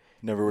 Never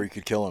where you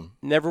could kill him.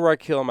 Never where I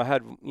kill him. I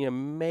had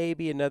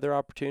maybe another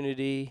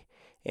opportunity,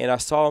 and I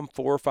saw him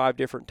 4 or 5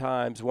 different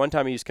times. One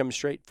time he was coming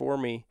straight for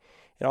me,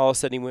 and all of a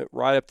sudden he went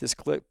right up this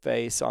cliff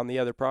face on the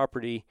other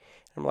property.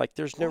 I'm like,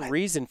 there's no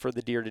reason for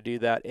the deer to do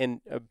that.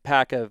 And a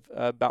pack of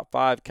about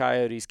 5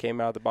 coyotes came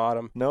out of the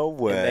bottom. No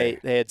way.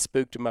 And they had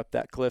spooked him up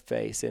that cliff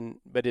face.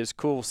 But it was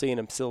cool seeing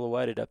him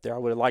silhouetted up there. I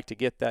would have liked to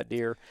get that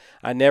deer.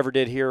 I never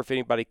did hear if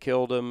anybody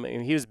killed him. I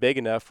mean, he was big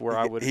enough where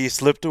I would. He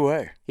slipped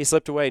away. He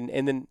slipped away.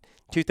 And then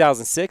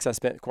 2006, I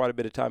spent quite a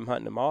bit of time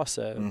hunting him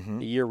also,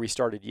 the year we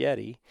started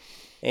YETI.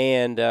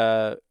 And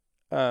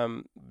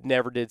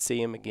never did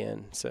see him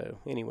again. So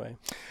anyway,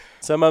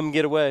 some of them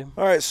get away.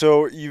 All right,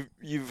 so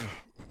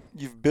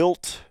you've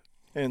built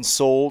and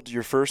sold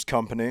your first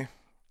company.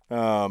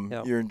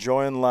 Yep. You're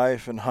enjoying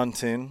life and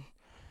hunting,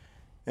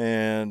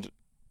 and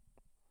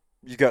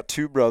you got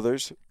 2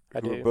 brothers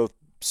who are both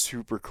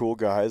super cool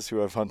guys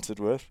who I've hunted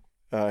with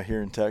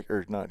here in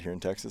not here in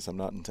Texas. I'm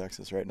not in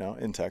Texas right now.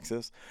 In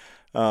Texas,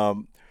 but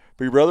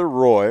your brother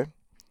Roy.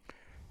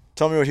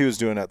 Tell me what he was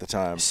doing at the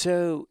time.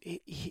 So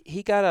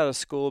he got out of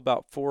school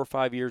about 4 or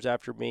 5 years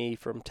after me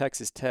from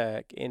Texas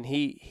Tech, and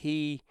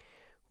he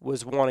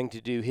was wanting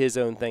to do his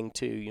own thing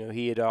too.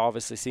 He had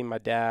obviously seen my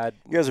dad.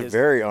 You guys are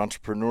very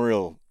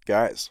entrepreneurial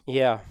guys.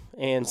 Yeah,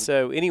 and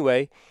so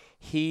anyway,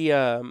 he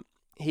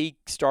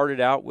started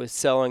out with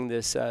selling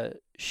this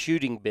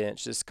shooting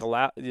bench, this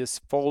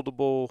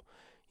foldable,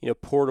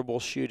 portable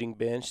shooting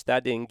bench.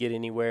 That didn't get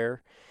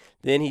anywhere.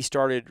 Then he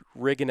started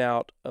rigging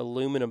out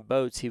aluminum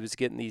boats. He was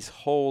getting these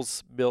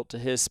holes built to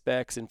his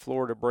specs in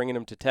Florida, bringing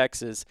them to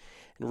Texas,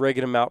 and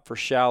rigging them out for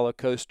shallow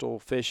coastal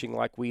fishing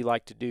like we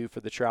like to do for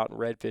the trout and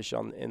redfish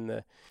in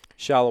the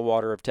shallow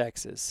water of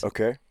Texas.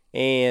 Okay.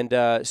 And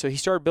so he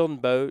started building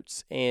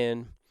boats,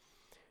 and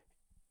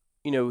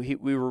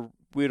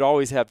we'd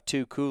always have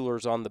 2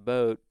 coolers on the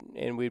boat,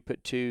 and we'd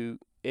put 2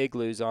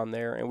 igloos on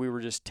there, and we were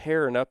just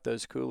tearing up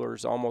those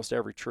coolers almost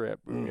every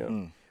trip.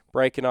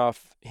 breaking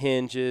off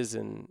hinges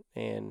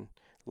and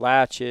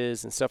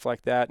latches and stuff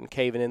like that and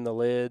caving in the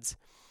lids.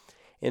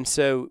 And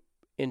so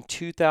in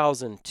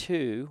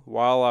 2002,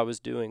 while I was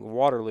doing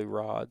Waterloo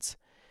rods,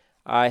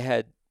 I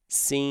had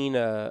seen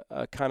a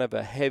kind of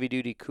a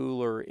heavy-duty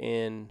cooler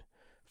in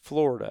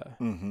Florida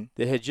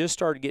that had just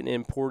started getting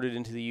imported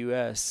into the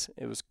U.S.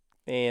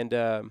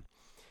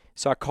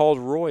 So I called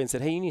Roy and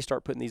said, "Hey, you need to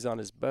start putting these on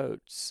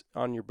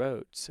your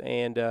boats,"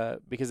 and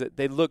because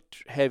they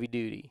looked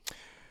heavy-duty.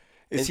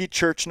 Is he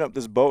churching up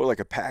this boat like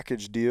a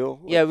package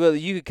deal? Yeah, well,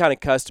 you could kind of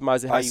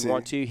customize it how you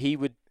want to.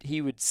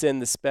 He would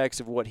send the specs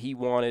of what he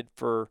wanted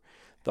for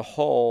the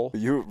hull.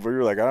 You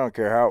were like, I don't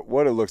care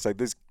what it looks like.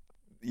 This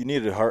you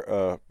needed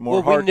a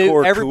more well,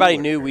 hardcore. Everybody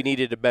cooler. knew we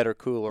needed a better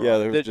cooler. Yeah,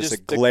 there was just a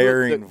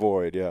glaring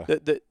void. Yeah,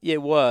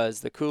 it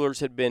was. The coolers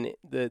had been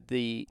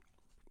the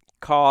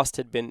cost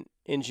had been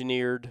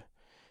engineered,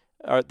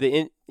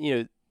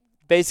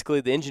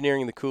 basically the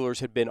engineering of the coolers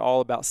had been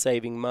all about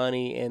saving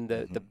money and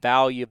the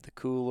value of the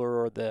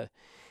cooler, or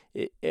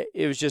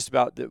it was just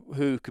about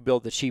who could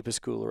build the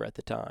cheapest cooler at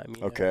the time.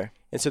 Okay. Know?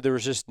 And so there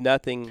was just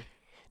nothing.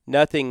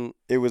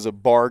 It was a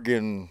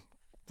bargain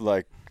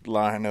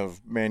line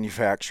of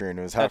manufacturing.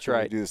 It was how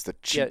can we do this the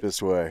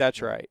cheapest way.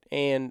 That's right.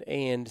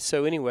 And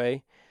so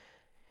anyway,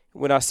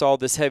 when I saw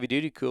this heavy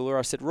duty cooler,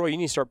 I said, "Roy, you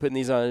need to start putting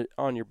these on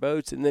your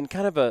boats." And then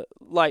kind of a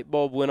light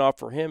bulb went off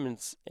for him, and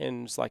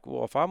it's like,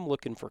 well, if I'm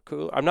looking for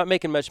cooler, I'm not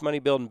making much money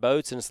building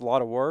boats, and it's a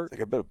lot of work.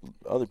 I bet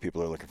other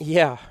people are looking for.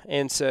 Yeah,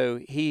 and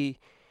so he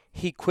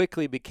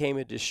quickly became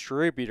a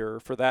distributor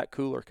for that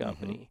cooler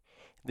company.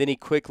 Then he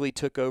quickly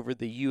took over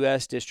the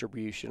U.S.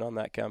 distribution on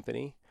that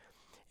company,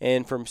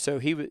 and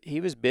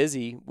he was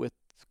busy with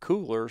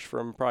coolers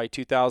from probably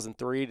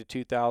 2003 to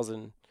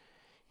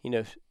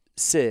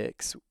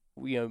 2006.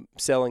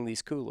 Selling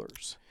these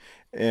coolers.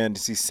 And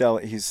he's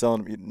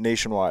selling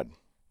nationwide.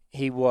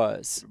 He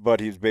was. But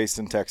he's based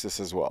in Texas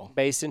as well.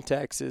 Based in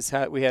Texas.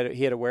 He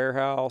had a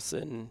warehouse,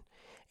 and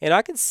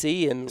I could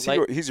see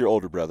he's your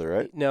older brother,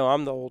 right? No,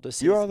 I'm the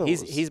oldest. You are the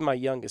oldest. He's my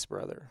youngest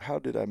brother. How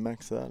did I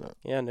mix that up?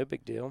 Yeah, no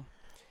big deal.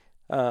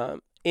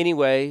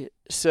 Anyway,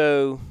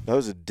 so that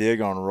was a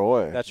dig on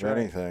Roy. That's right.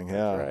 Anything, yeah.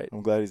 That's right.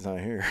 I'm glad he's not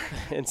here.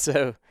 And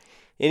so,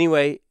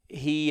 anyway,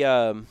 he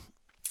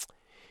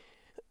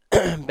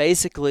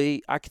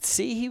basically, I could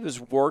see he was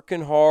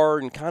working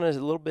hard and kind of a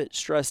little bit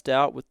stressed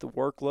out with the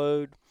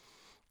workload.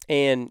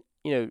 And,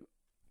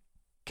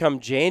 come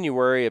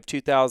January of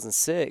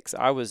 2006,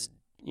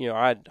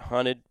 I'd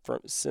hunted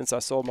since I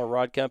sold my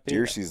rod company.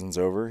 Deer season's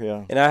over,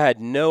 yeah. And I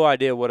had no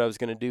idea what I was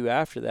going to do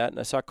after that.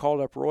 And so I called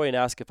up Roy and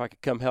asked if I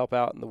could come help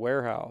out in the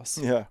warehouse.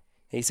 Yeah.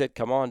 He said,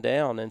 "Come on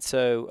down." And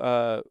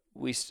so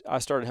I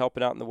started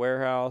helping out in the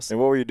warehouse. And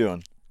what were you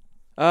doing?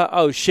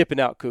 Shipping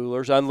out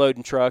coolers,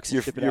 unloading trucks.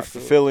 You're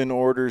fulfilling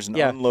orders and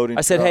unloading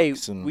trucks. I said, "Hey,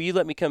 will you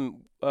let me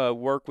come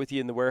work with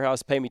you in the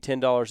warehouse? Pay me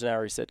 $10 an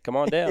hour." He said, "Come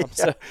on down." Yeah.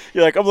 So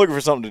you're like, "I'm looking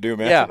for something to do,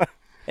 man." Yeah.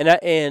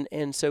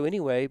 And so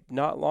anyway,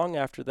 not long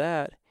after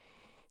that,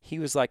 he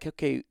was like,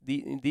 "Okay,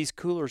 these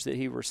coolers that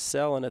he was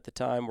selling at the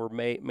time were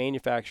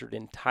manufactured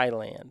in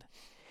Thailand,"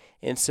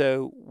 and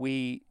so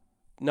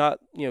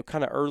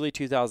kind of early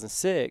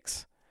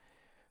 2006.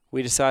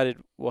 We decided,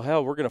 well,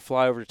 hell, we're going to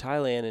fly over to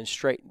Thailand and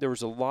there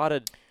was a lot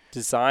of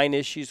design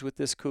issues with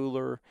this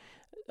cooler,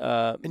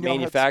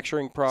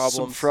 manufacturing problems.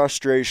 Some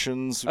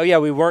frustrations. Oh, yeah,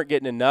 we weren't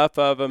getting enough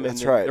of them.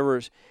 That's right. There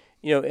was,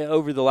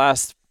 over the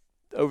last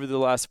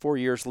 4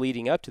 years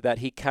leading up to that,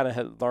 he kind of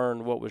had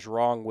learned what was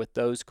wrong with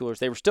those coolers.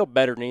 They were still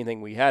better than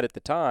anything we had at the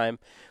time,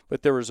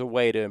 but there was a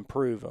way to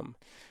improve them.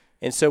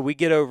 And so we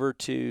get over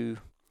to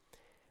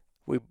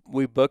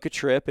we book a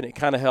trip, and it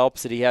kind of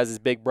helps that he has his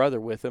big brother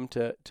with him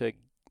to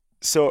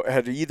So,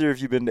 had either of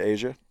you been to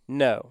Asia?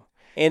 No.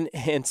 And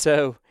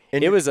so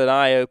it was an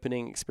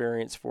eye-opening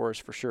experience for us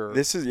for sure.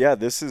 This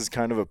is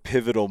kind of a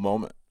pivotal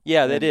moment.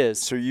 Yeah, that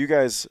is. So you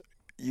guys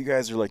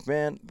are like,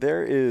 man,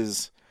 there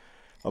is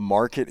a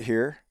market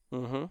here.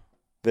 Mm-hmm.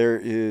 There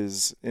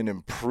is an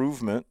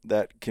improvement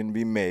that can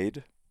be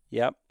made.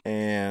 Yep.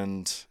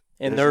 And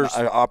there's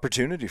an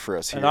opportunity for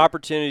us here. An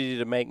opportunity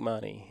to make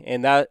money.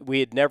 And that we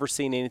had never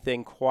seen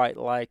anything quite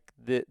like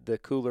the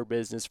cooler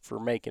business for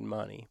making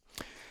money.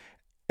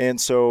 And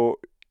so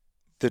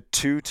the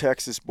two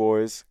Texas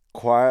boys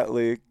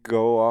quietly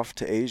go off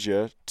to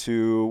Asia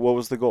to, what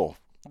was the goal?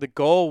 The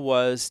goal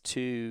was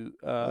to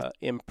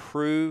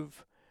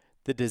improve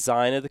the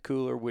design of the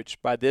cooler, which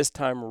by this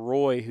time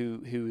Roy,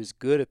 who is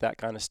good at that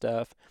kind of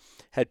stuff,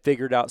 had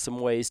figured out some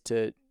ways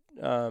to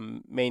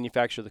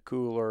manufacture the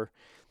cooler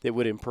that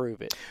would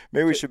improve it.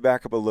 Maybe we should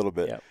back up a little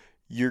bit. Yeah.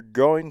 You're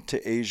going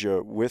to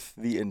Asia with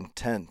the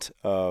intent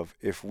of,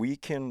 if we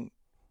can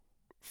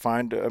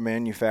find a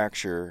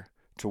manufacturer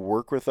to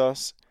work with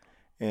us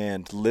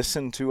and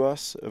listen to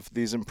us of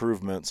these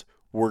improvements,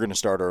 we're going to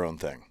start our own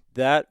thing.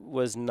 That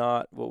was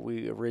not what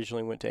we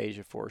originally went to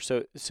Asia for.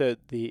 So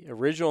the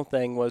original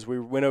thing was we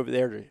went over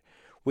there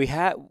we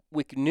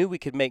knew we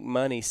could make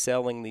money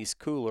selling these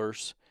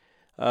coolers,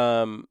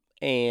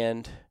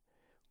 and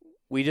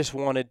we just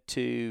wanted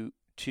to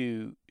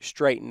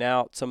straighten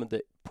out some of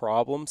the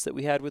problems that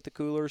we had with the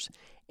coolers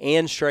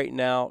and straighten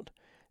out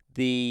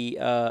the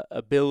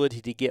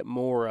ability to get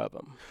more of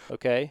them.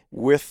 Okay.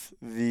 With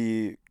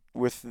the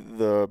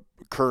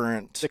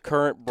current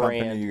brand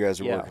company you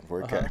guys are working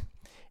for. Okay.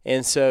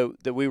 And so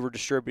that we were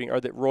distributing, or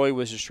that Roy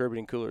was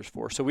distributing coolers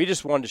for. So we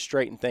just wanted to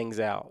straighten things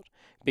out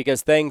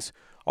because things,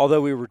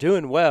 although we were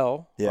doing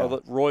well,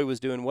 although Roy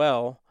was doing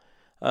well,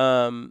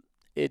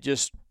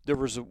 there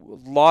was a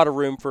lot of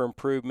room for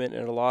improvement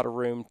and a lot of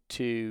room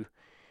to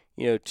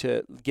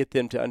get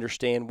them to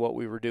understand what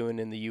we were doing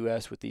in the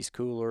U.S. with these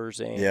coolers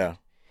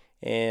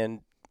and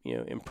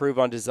improve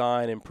on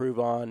design, improve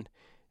on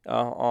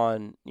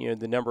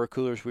the number of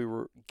coolers we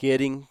were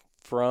getting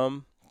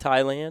from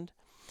Thailand.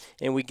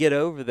 And we get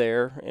over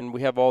there, and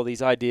we have all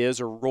these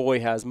ideas, or Roy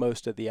has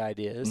most of the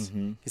ideas,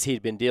 because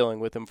he'd been dealing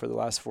with them for the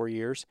last 4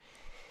 years.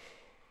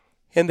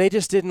 And they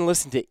just didn't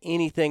listen to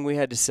anything we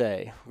had to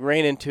say. We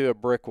ran into a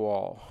brick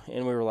wall,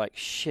 and we were like,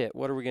 shit,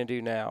 what are we going to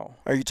do now?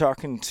 Are you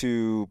talking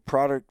to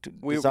product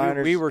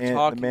designers? We were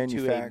talking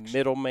to a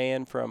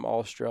middleman from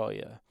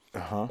Australia,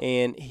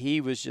 and he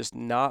was just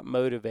not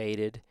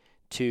motivated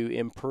to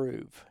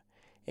improve.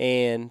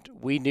 And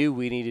we knew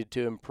we needed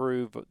to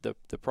improve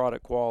the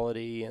product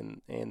quality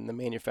and the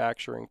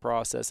manufacturing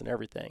process and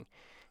everything.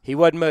 He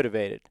wasn't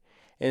motivated.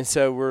 And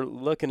so we're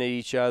looking at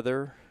each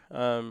other.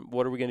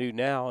 What are we going to do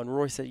now? And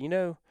Roy said,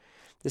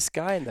 this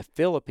guy in the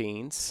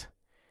Philippines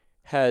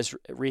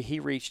he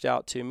reached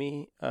out to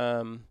me,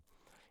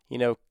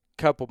 a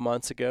couple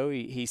months ago.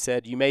 He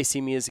said, you may see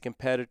me as a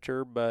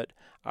competitor, but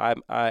I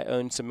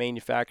own some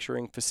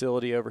manufacturing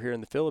facility over here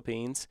in the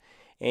Philippines.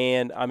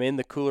 And I'm in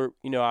the cooler,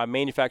 I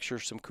manufacture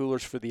some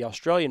coolers for the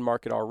Australian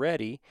market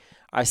already.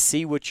 I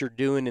see what you're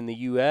doing in the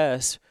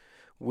U.S.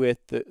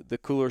 with the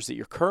coolers that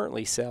you're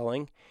currently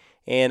selling.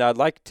 And I'd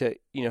like to,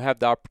 have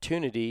the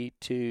opportunity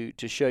to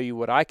show you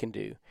what I can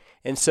do.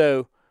 And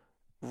so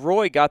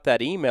Roy got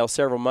that email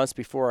several months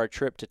before our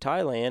trip to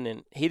Thailand,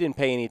 and he didn't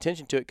pay any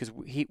attention to it because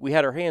we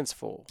had our hands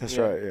full. That's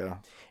right, yeah.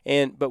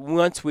 But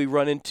once we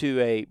run into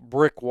a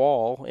brick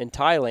wall in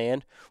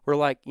Thailand, we're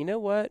like, you know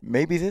what?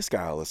 Maybe this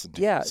guy will listen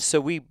to us. So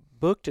we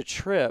booked a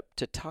trip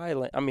to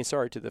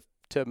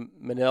to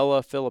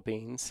Manila,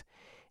 Philippines,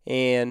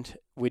 and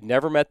we'd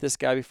never met this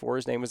guy before.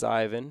 His name was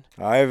Ivan.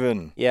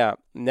 Yeah,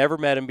 never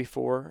met him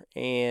before.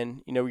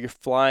 And, you're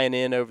flying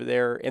in over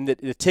there, and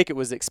the ticket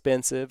was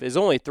expensive. It was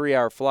only a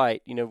 3-hour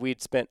flight.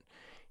 We'd spent,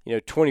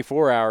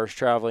 24 hours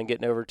traveling,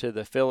 getting over to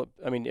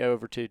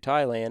over to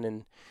Thailand,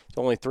 and it's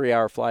only a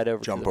 3-hour flight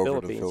over to the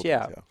Philippines.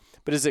 Yeah,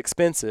 but it's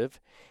expensive.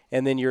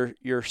 And then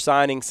you're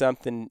signing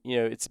something,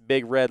 it's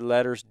big red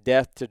letters,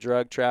 death to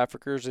drug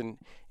traffickers, and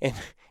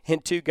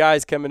two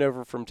guys coming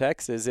over from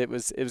Texas. It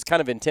was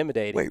kind of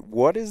intimidating. Wait,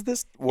 what is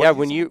this?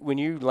 When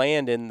you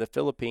land in the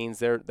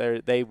Philippines,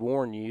 they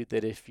warn you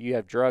that if you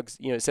have drugs,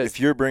 it says if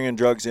you're bringing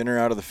drugs in or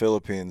out of the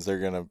Philippines, they're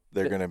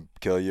gonna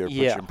kill you or put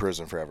you in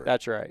prison forever.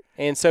 That's right.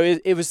 And so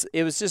it was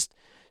just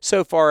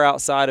so far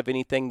outside of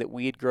anything that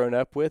we had grown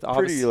up with.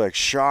 Pretty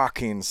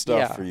shocking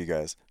stuff for you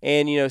guys.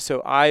 And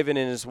so Ivan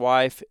and his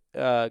wife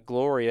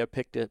Gloria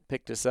picked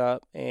us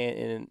up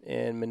in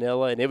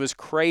Manila, and it was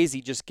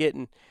crazy just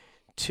getting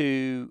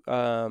to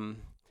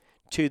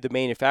the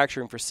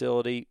manufacturing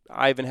facility.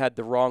 Ivan had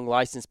the wrong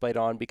license plate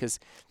on because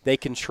they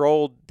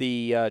controlled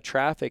the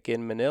traffic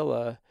in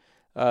Manila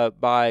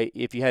by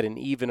if you had an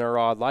even or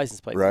odd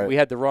license plate. Right. We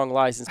had the wrong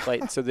license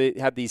plate, so they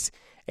had these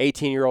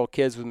 18-year-old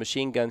kids with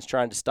machine guns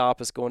trying to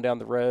stop us going down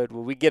the road.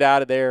 Well, we get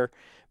out of there,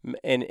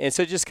 and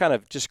so just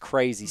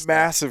crazy stuff.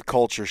 Massive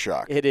culture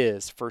shock. It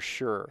is, for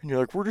sure. And you're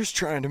like, we're just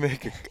trying to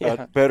make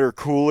a better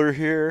cooler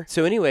here.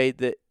 So anyway,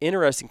 the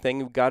interesting thing,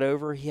 we got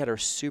over, he had a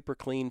super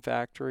clean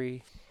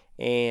factory,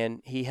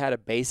 and he had a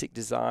basic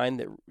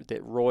design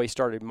that Roy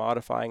started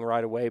modifying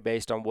right away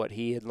based on what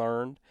he had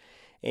learned.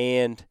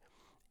 And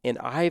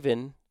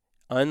Ivan,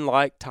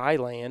 unlike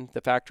Thailand,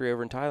 the factory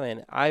over in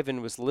Thailand,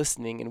 Ivan was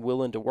listening and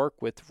willing to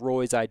work with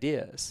Roy's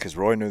ideas. Because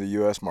Roy knew the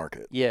U.S.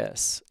 market.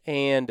 Yes,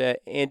 and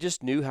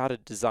just knew how to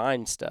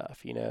design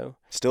stuff,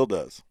 Still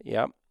does.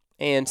 Yep.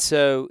 And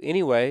so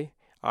anyway,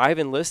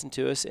 Ivan listened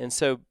to us, and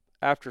so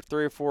after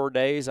 3 or 4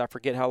 days, I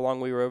forget how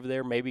long we were over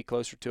there, maybe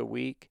closer to a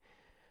week,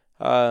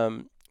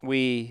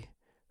 we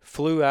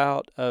flew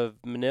out of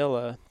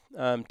Manila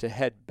to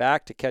head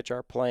back to catch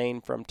our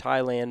plane from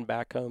Thailand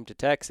back home to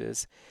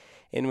Texas.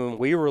 And when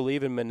we were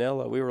leaving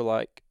Manila, we were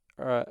like,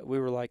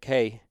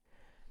 hey,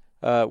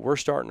 we're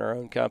starting our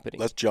own company.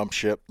 Let's jump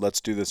ship. Let's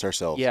do this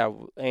ourselves. Yeah,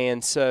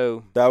 and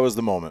so that was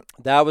the moment.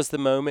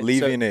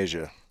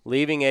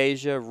 Leaving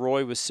Asia,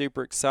 Roy was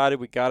super excited.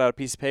 We got out a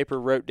piece of paper,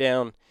 wrote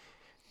down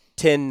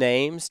 10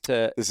 names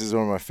to. This is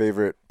one of my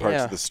favorite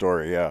parts of the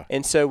story. Yeah.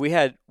 And so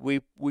we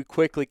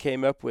quickly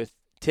came up with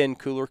 10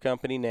 cooler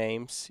company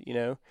names.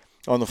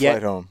 On the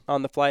flight home.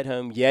 On the flight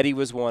home, YETI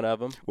was one of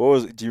them. What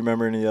was it? Do you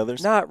remember any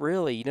others? Not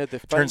really.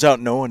 Turns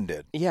out no one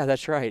did. Yeah,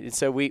 that's right. And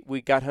so we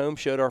got home,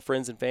 showed our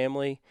friends and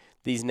family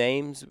these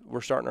names. We're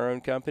starting our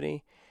own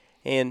company.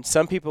 And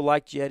some people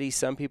liked Yeti,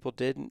 some people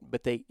didn't,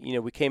 but they,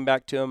 we came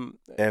back to them.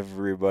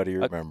 Everybody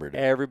remembered it.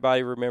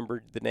 Everybody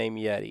remembered the name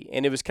Yeti.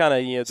 And it was kind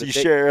of, So you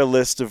share a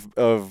list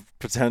of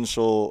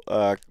potential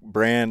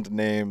brand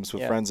names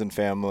with friends and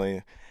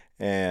family,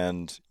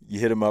 and you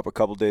hit them up a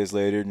couple days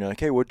later, and you're like,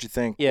 hey, what'd you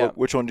think? Yeah.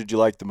 Which one did you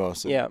like the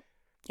most? Yeah.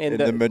 And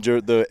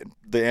the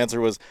answer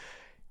was,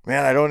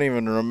 man, I don't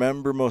even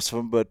remember most of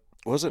them, but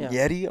wasn't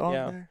Yeti on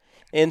there?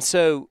 And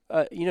so,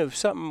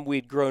 something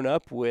we'd grown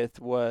up with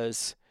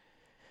was,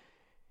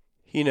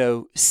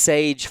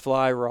 sage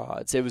fly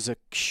rods. It was a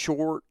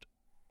short,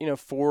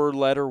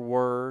 4-letter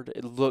word.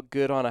 It looked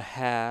good on a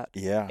hat.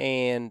 Yeah.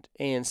 And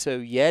so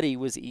Yeti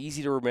was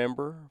easy to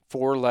remember.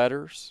 4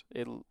 letters.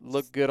 It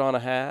looked good on a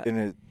hat.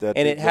 And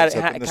it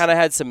kind of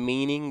had some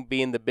meaning,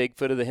 being the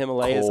Bigfoot of the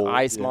Himalayas, cold,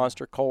 ice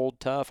monster, cold,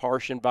 tough,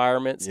 harsh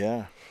environments.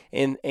 Yeah.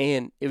 And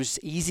it was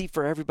easy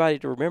for everybody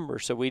to remember.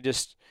 So we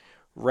just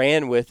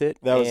ran with it.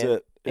 That was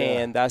it. Yeah.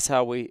 And that's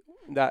how we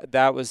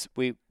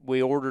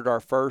ordered our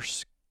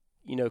first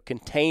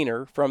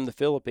container from the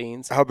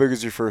Philippines. How big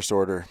was your first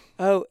order?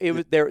 Oh, it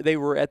was there. They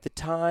were at the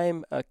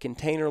time, a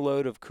container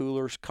load of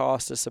coolers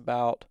cost us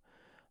about,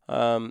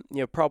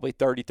 probably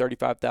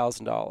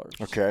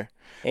 $35,000. Okay.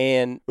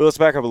 And let's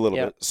back up a little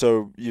bit.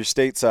 So you're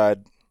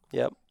stateside.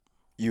 Yep.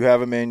 You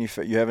have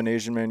you have an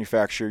Asian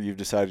manufacturer you've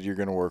decided you're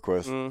going to work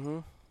with. Mm-hmm.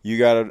 You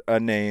got a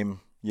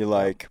name you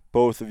like.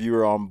 Both of you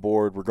are on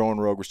board. We're going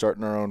rogue. We're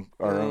starting our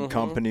own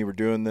company. We're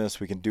doing this.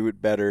 We can do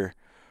it better.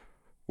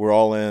 We're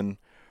all in.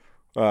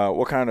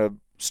 What kind of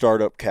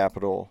startup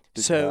capital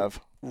did you have?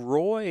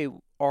 Roy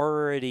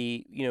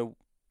already,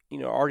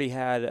 already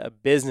had a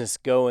business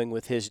going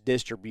with his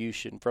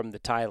distribution from the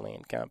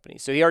Thailand company.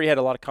 So he already had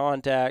a lot of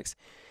contacts,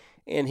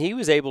 and he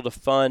was able to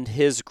fund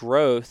his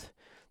growth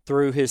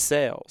through his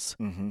sales.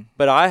 Mm-hmm.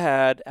 But I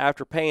had,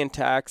 after paying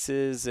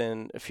taxes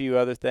and a few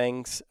other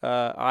things,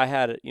 I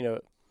had,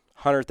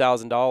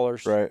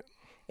 $100,000. Right.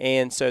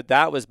 And so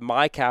that was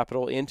my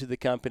capital into the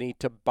company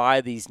to buy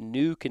these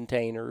new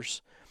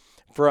containers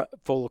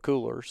full of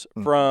coolers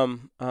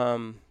from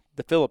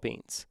the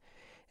Philippines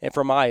and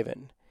from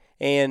Ivan.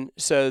 And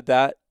so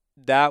that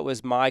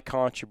was my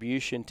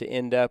contribution to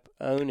end up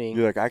owning.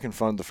 You're like, I can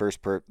fund the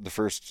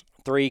first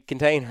 3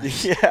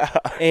 containers. Yeah.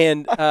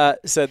 And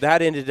so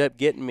that ended up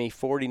getting me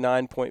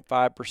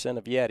 49.5%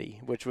 of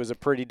Yeti, which was a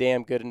pretty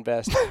damn good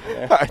investment.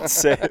 I'd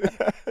say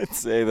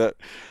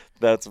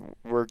that's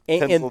worked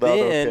penciled out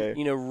okay.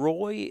 And then,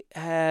 Roy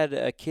had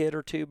a kid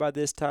or 2 by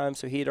this time,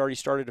 so he had already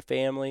started a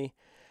family.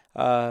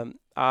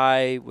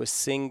 I was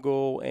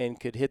single and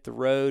could hit the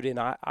road, and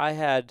I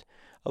had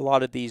a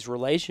lot of these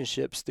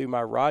relationships through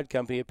my rod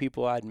company of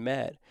people I'd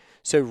met.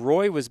 So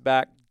Roy was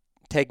back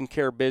taking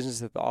care of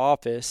business at the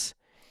office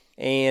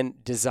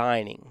and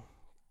designing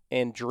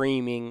and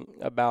dreaming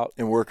about.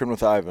 And working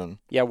with Ivan.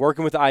 Yeah,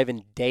 working with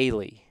Ivan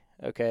daily,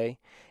 okay?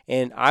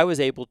 And I was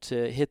able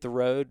to hit the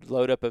road,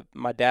 load up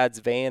my dad's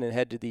van and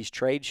head to these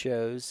trade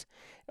shows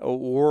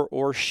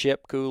or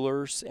ship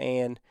coolers.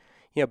 And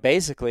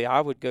basically,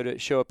 I would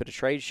show up at a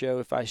trade show.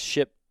 If I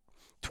shipped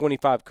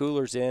 25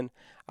 coolers in,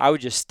 I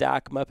would just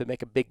stack them up and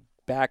make a big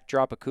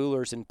backdrop of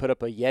coolers and put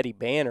up a Yeti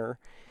banner.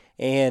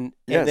 And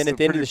then at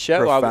the end of the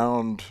show, at the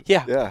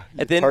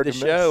end of the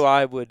show,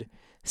 I would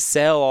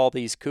sell all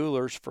these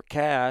coolers for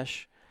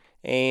cash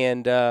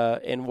and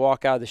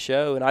walk out of the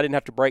show. And I didn't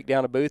have to break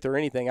down a booth or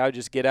anything. I would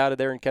just get out of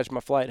there and catch my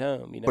flight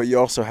home. But you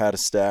also had a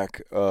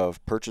stack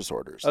of purchase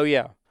orders. Oh,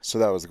 yeah. So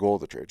that was the goal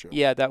of the trade show.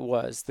 Yeah, that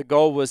was. The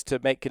goal was to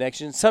make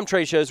connections. Some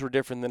trade shows were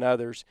different than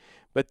others,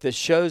 but the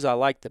shows I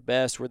liked the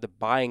best were the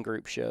buying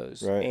group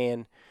shows. Right.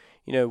 And,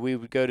 we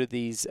would go to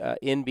these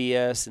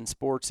NBS and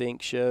Sports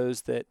Inc.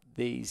 shows that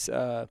these,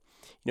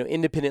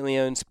 independently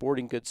owned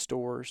sporting goods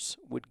stores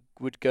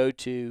would go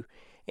to.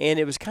 And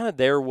it was kind of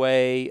their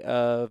way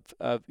of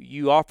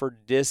you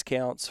offered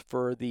discounts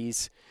for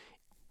these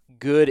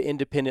good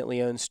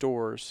independently owned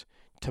stores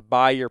to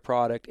buy your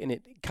product, and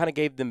it kind of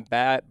gave them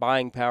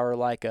buying power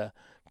like a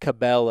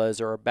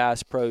Cabela's or a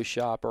Bass Pro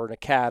Shop or an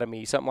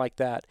Academy, something like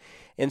that.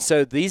 And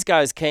so these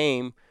guys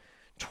came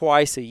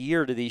twice a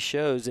year to these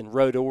shows and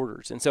wrote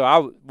orders. And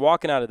so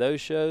walking out of those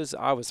shows,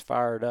 I was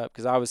fired up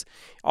because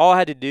all I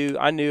had to do,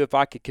 I knew if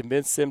I could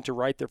convince them to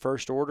write their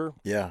first order,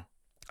 yeah,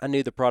 I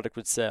knew the product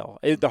would sell.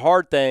 The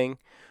hard thing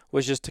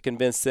was just to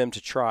convince them to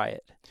try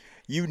it.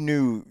 You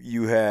knew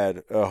you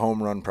had a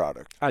home run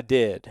product. I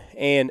did.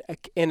 And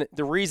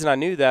the reason I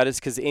knew that is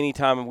because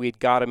anytime we'd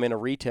got them in a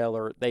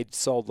retailer, they'd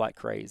sold like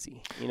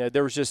crazy.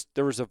 There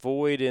was a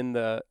void in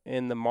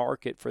the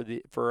market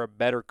for a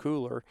better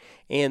cooler,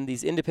 and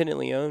these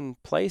independently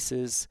owned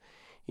places,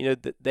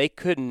 they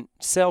couldn't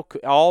sell.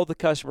 All the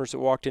customers that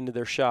walked into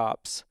their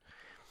shops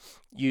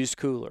used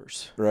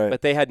coolers, right?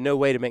 But they had no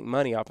way to make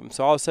money off them.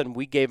 So all of a sudden,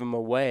 we gave them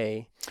a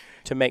way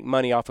to make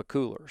money off of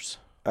coolers.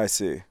 I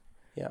see.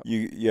 Yeah.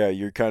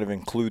 You kind of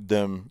include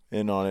them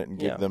in on it and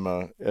give them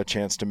a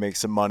chance to make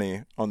some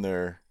money on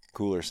their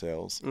cooler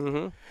sales.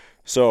 Mm-hmm.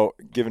 So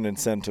giving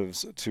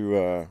incentives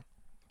to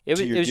your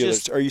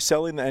dealers. Are you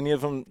selling any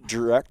of them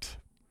direct?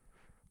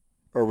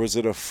 or was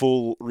it a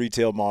full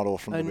retail model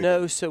from the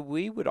beginning? No, so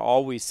we would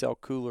always sell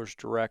coolers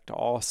direct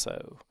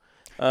also.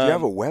 Do you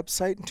have a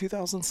website in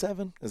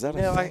 2007? Is that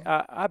a thing?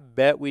 I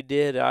bet we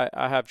did. I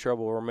have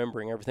trouble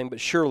remembering everything, but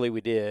surely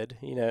we did,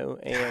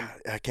 and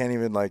I can't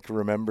even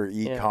remember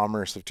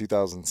e-commerce of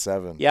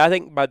 2007. Yeah, I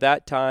think by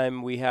that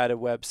time we had a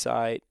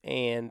website,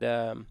 and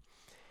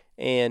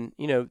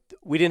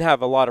we didn't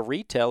have a lot of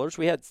retailers.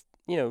 We had,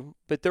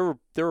 but there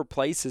were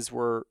places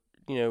where,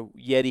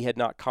 YETI had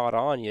not caught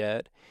on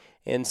yet.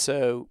 And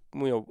so,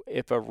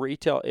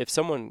 if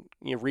someone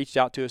reached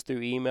out to us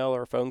through email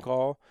or a phone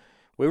call,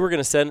 we were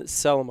going to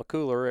sell them a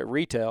cooler at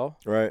retail,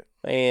 right?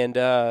 And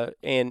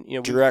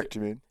direct,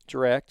 you mean?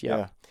 Direct,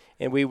 yeah.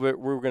 And we were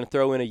going to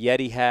throw in a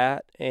YETI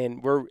hat,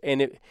 and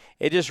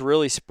it just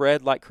really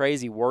spread like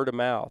crazy, word of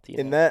mouth.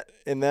 In that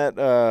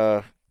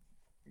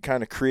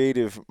kind of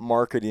creative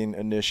marketing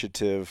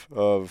initiative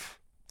of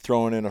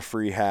throwing in a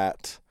free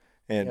hat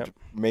and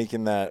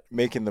making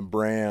the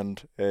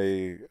brand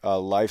a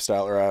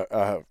lifestyle or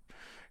a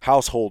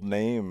household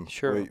name.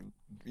 Sure.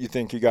 You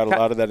think you got a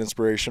lot of that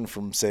inspiration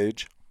from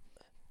Sage?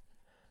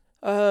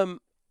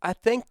 I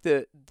think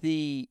that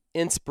the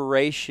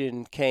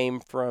inspiration came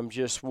from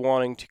just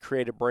wanting to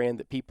create a brand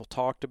that people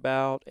talked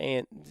about,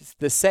 and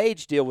the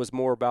Sage deal was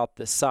more about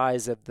the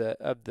size of the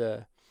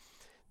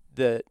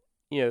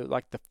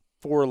like the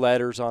 4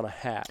 letters on a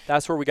hat.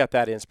 That's where we got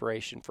that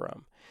inspiration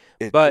from.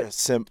 But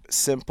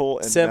simple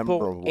and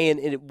memorable. And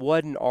it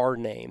wasn't our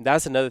name.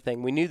 That's another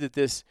thing. We knew that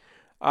this.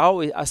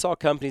 I saw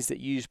companies that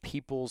use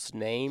people's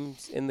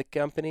names in the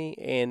company,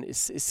 and it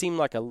seemed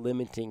like a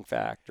limiting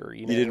factor.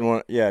 You didn't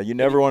want, you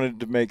never wanted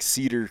to make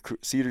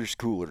Seiders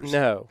coolers.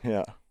 No.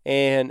 Yeah.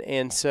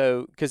 And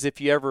so, because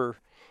if you ever,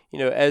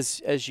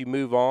 as you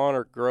move on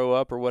or grow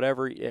up or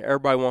whatever,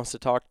 everybody wants to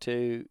talk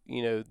to,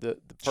 the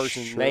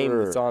person's name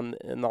that's on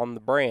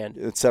the brand.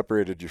 It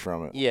separated you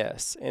from it.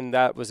 Yes, and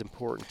that was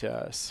important to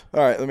us.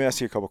 All right, let me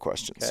ask you a couple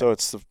questions. Okay.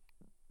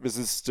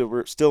 So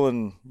we're still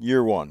in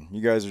year 1.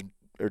 You guys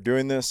are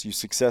doing this. You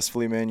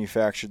successfully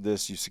manufactured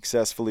this. You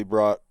successfully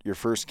brought your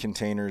first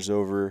containers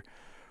over.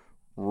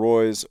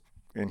 Roy's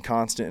in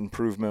constant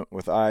improvement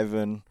with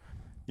Ivan.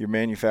 You're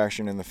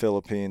manufacturing in the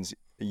Philippines.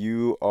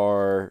 You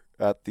are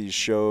at these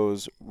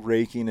shows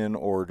raking in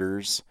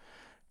orders.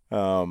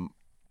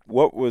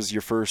 What was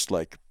your first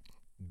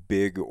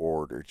big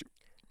order?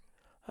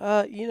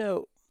 At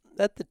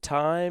the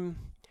time,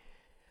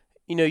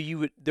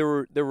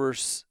 there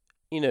was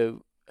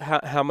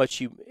how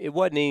much it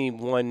wasn't any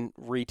one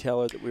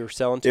retailer that we were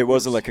selling to. It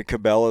wasn't like a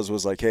Cabela's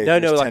was like, hey, no,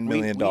 $10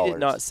 million. We did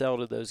not sell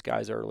to those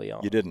guys early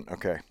on. You didn't?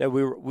 Okay. No,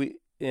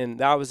 and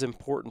that was an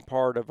important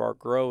part of our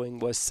growing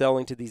was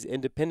selling to these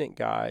independent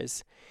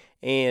guys.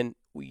 And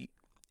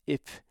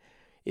if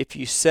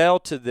you sell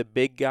to the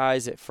big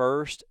guys at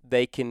first,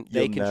 they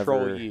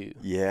control you.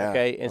 Yeah.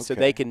 Okay. And so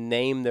they can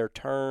name their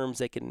terms.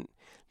 They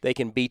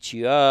can beat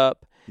you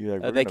up.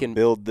 You're like, they can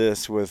build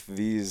this with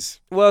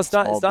these. Well, it's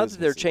not that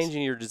they're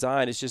changing your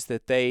design. It's just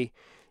that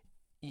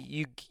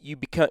you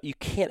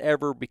can't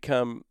ever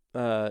become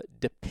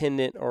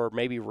dependent or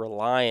maybe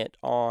reliant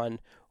on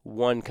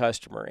one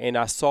customer. And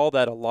I saw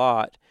that a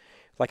lot.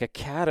 Like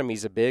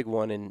Academy's a big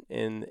one in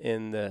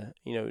the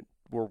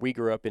where we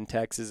grew up in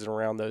Texas and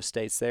around those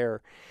states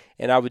there.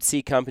 And I would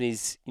see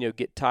companies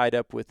get tied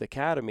up with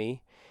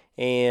Academy,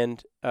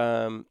 and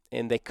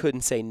they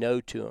couldn't say no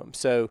to them.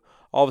 So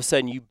all of a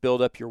sudden you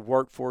build up your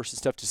workforce and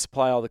stuff to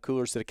supply all the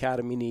coolers that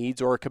Academy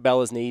needs or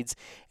Cabela's needs,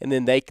 and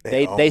then they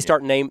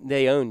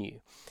own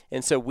you.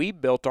 And so we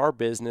built our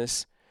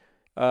business,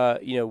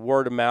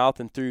 word of mouth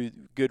and through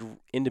good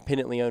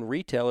independently owned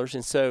retailers,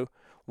 and so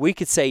we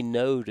could say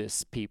no to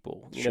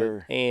people.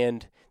 Sure.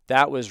 And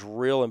that was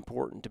real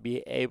important to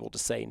be able to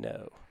say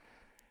no.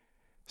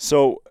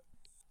 So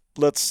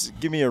let's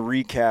give me a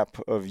recap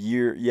of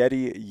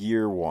YETI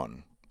year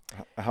 1.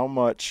 How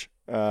much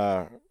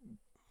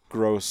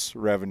gross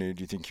revenue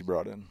do you think you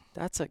brought in?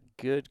 That's a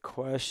good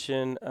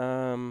question.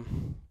 For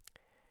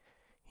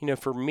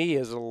me,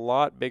 it's a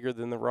lot bigger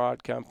than the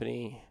rod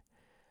company,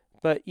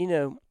 but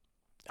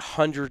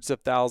hundreds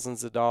of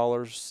thousands of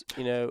dollars.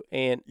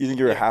 And you think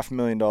you're a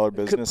 $500,000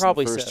 business in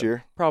the first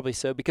year? Probably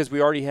so, because we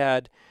already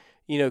had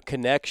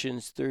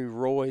connections through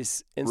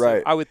Roy's, and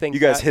right. So I would think you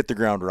guys hit the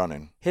ground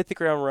running.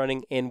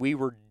 And we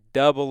were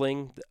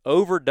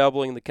over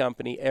doubling the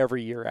company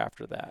every year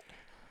after that.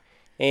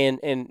 And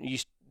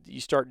you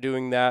start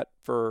doing that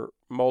for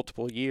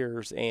multiple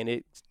years, and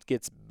it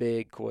gets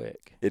big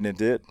quick. And it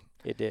did.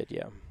 It did,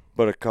 yeah.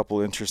 But a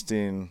couple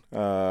interesting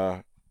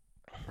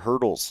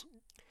hurdles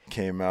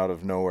came out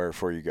of nowhere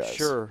for you guys.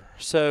 Sure.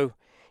 So,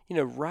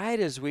 right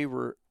as we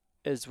were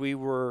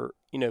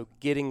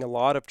getting a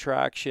lot of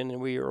traction, and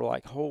we were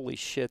like, holy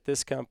shit,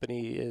 this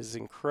company is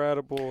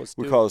incredible.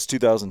 We call this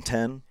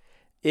 2010?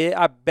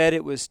 I bet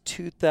it was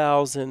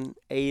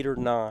 2008 or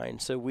 9.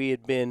 So we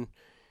had been,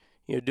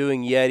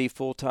 doing YETI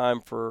full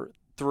time for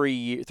 4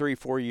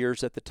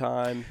 years at the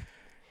time.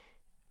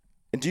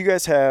 And do you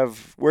guys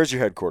where's your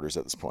headquarters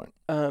at this point?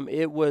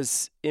 It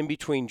was in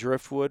between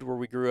Driftwood, where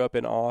we grew up,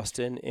 in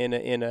Austin,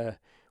 in a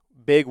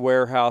big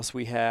warehouse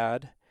we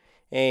had,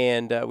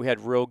 and we had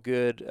real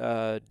good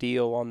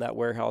deal on that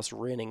warehouse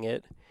renting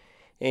it,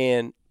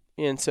 and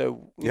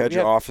so you had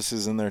your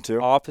offices in there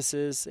too.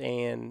 Offices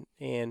and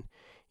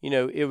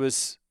it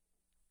was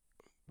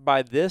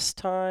by this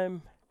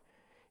time.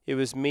 It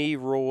was me,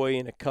 Roy,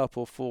 and a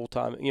couple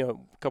full-time, a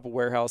couple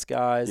warehouse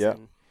guys,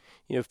 and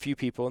a few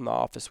people in the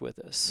office with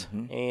us.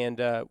 Mm-hmm. And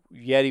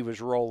YETI was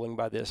rolling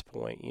by this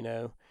point,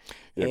 Yeah,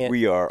 and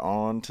we are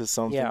on to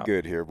something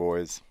good here,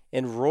 boys.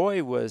 And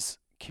Roy was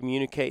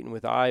communicating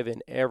with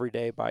Ivan every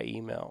day by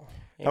email.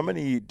 How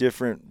many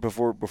different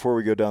before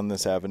we go down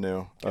this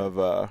avenue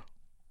of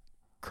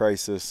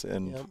crisis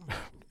and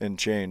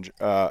change?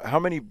 How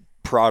many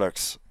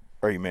products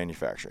are you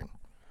manufacturing?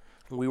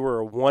 We were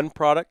a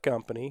one-product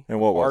company.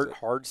 And what was it?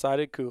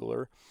 Hard-sided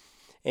cooler,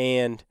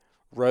 and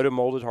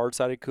rotomolded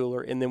hard-sided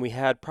cooler. And then we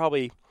had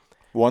probably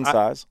one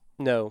size.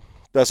 No,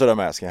 that's what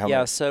I'm asking. How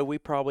many? So we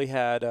probably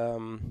had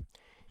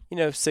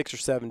 6 or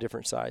 7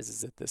 different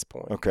sizes at this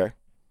point. Okay.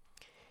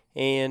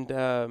 And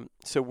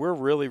so we're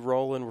really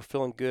rolling. We're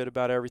feeling good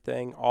about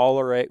everything.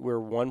 We're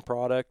one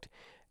product.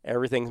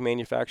 Everything's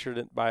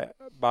manufactured by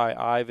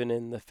Ivan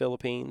in the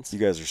Philippines. You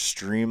guys are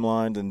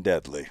streamlined and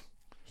deadly.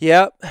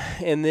 Yep.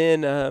 And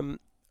then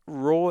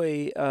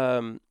Roy,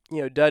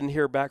 doesn't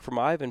hear back from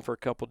Ivan for a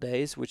couple of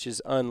days, which is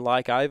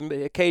unlike Ivan. But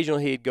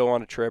occasionally he'd go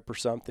on a trip or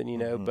something,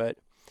 mm-hmm.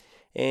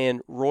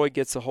 And Roy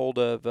gets a hold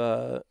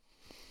of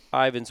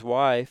Ivan's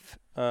wife,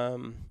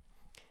 and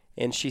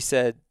she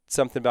said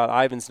something about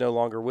Ivan's no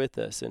longer with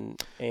us.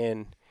 And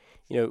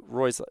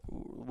Roy's like,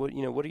 what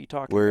are you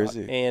talking about? Where is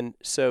he? And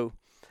so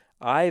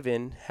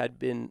Ivan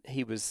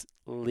he was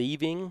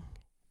leaving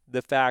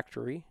the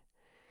factory.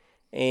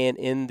 And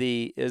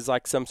is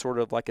like some sort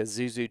of like a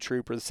Zuzu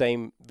Trooper, the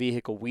same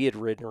vehicle we had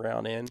ridden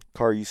around in.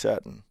 Car you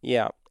sat in.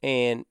 Yeah,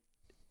 and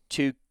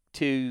two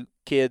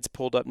kids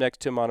pulled up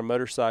next to him on a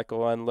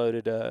motorcycle,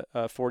 unloaded a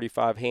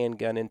 .45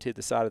 handgun into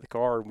the side of the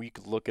car, and we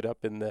could look it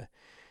up in the,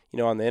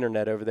 on the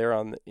internet over there.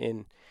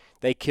 And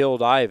they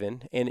killed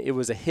Ivan, and it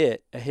was a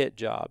hit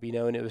job,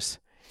 and it was,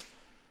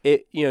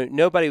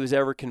 nobody was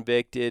ever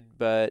convicted,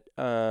 but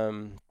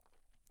it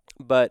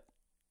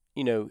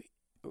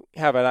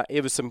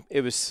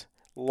was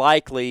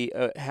likely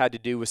had to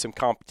do with some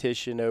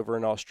competition over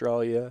in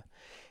Australia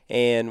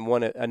and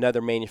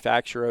another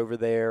manufacturer over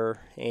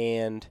there.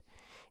 And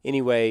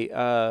anyway,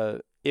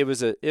 it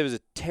was a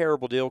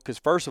terrible deal because,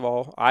 first of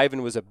all,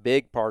 Ivan was a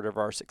big part of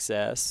our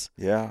success.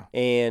 Yeah.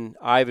 And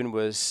Ivan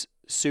was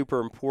super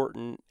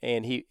important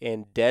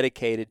and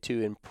dedicated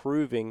to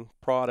improving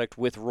product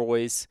with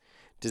Roy's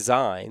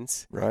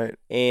designs. Right.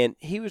 And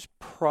he was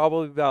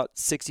probably about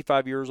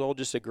 65 years old,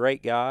 just a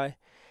great guy.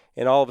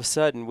 And all of a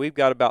sudden, we've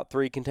got about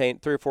 3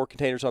 or 4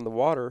 containers on the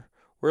water.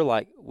 We're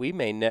like, we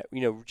may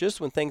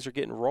just when things are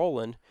getting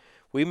rolling,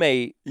 we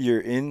may. Your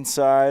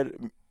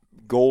inside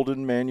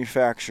golden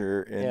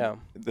manufacturer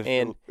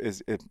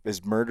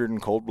is murdered in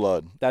cold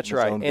blood. That's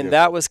right, and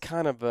that was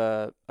kind of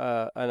an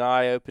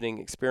eye-opening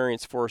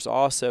experience for us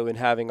also in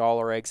having all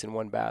our eggs in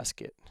one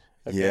basket.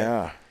 Okay?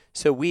 Yeah.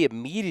 So we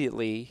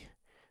immediately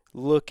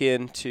look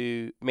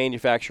into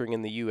manufacturing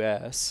in the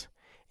U.S.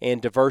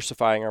 and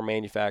diversifying our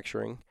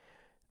manufacturing.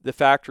 The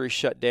factory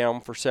shut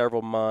down for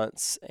several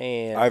months.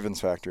 And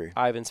Ivan's factory.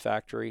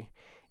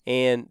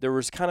 And there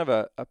was kind of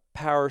a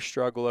power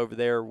struggle over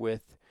there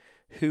with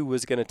who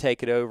was going to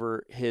take it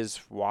over,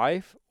 his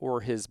wife or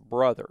his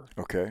brother.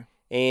 Okay.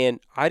 And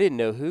I didn't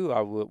know who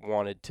I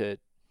wanted to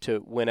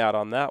win out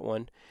on that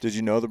one. Did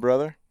you know the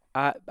brother?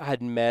 I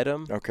had met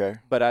him. Okay.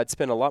 But I'd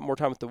spent a lot more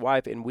time with the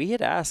wife. And we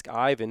had asked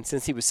Ivan,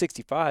 since he was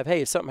 65,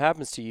 hey, if something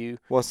happens to you.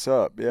 What's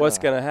up? Yeah. What's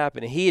going to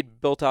happen? And he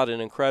had built out an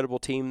incredible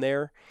team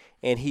there.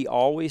 And he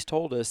always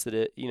told us that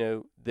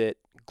that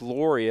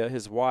Gloria,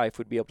 his wife,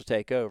 would be able to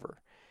take over.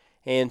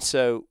 And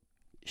so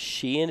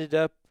she ended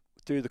up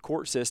through the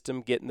court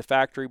system getting the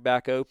factory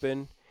back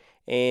open,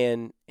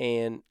 and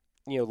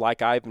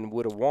like Ivan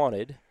would have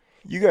wanted.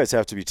 You guys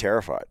have to be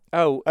terrified.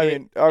 Oh, I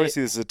mean,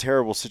 obviously this is a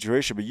terrible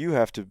situation, but you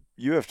have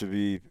to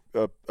be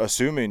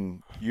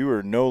assuming you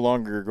are no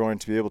longer going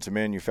to be able to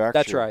manufacture.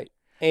 That's right.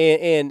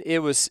 And it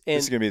was. And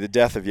this is going to be the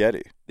death of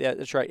YETI. Yeah,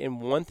 that's right.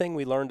 And one thing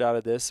we learned out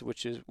of this,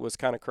 which was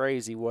kind of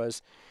crazy,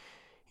 was,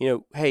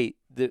 hey,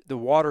 the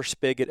water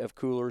spigot of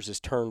coolers is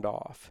turned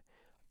off.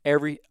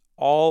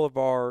 All of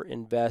our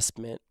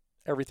investment,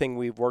 everything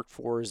we've worked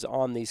for is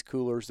on these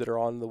coolers that are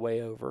on the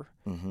way over.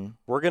 Mm-hmm.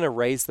 We're going to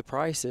raise the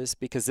prices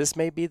because this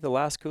may be the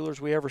last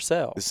coolers we ever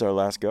sell. This is our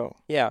last go.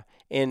 Yeah,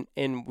 and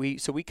we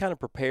kind of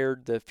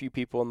prepared the few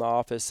people in the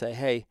office, say,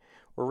 hey,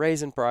 we're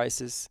raising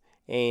prices,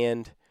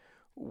 and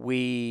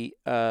we're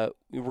going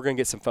to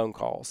get some phone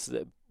calls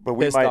that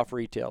pissed off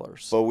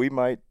retailers. But we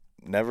might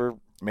never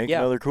make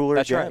another cooler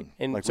that's again. Right.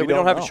 And so we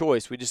don't have a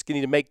choice. We just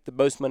need to make the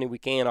most money we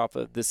can off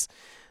of this.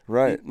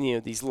 Right.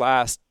 These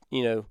last,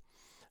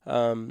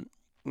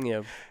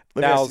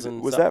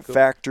 thousands. Was that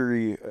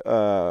factory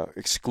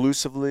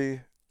exclusively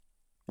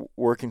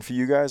working for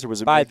you guys, or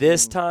was it? By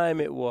this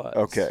time, it was.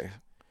 Okay.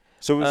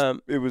 So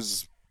it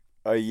was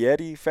a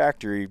YETI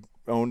factory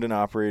owned and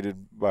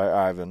operated by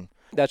Ivan.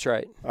 That's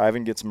right.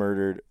 Ivan gets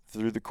murdered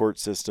through the court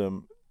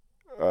system.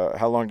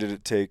 How long did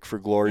it take for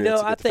Gloria to get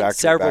the factory back open? I think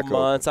several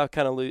months. I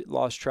kind of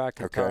lost track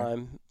of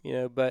time,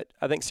 but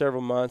I think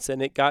several months,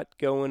 and it got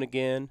going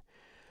again.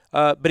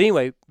 But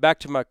anyway, back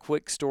to my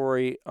quick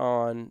story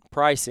on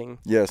pricing.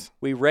 Yes.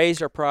 We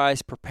raised our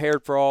price,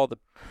 prepared for all the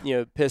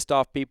pissed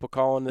off people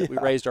calling that we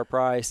raised our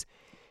price,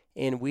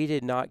 and we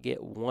did not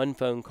get one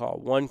phone call,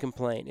 one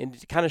complaint. And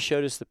it kind of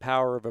showed us the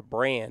power of a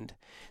brand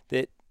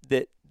that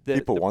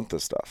people want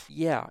this stuff.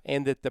 Yeah,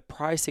 and that the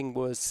pricing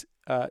was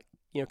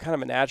kind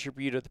of an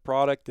attribute of the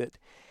product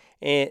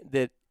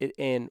and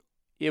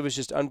it was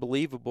just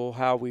unbelievable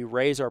how we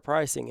raised our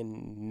pricing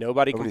and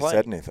nobody complained.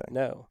 Said anything.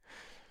 No.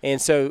 And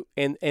so,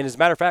 and as a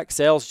matter of fact,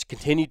 sales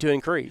continued to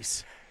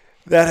increase.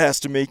 That has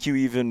to make you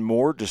even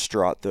more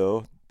distraught,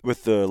 though,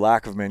 with the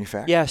lack of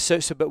manufacturing. Yeah. So,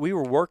 but we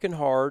were working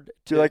hard.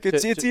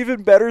 It's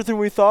even better than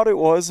we thought it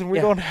was, and we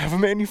don't have a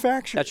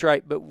manufacturer. That's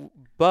right.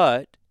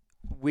 But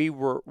we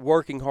were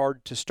working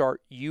hard to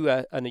start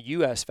a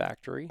U.S.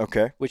 factory.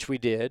 Okay. Which we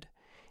did,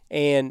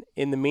 and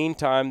in the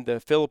meantime, the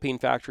Philippine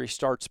factory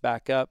starts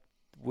back up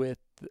with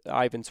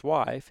Ivan's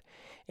wife.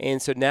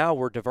 And so now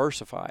we're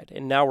diversified,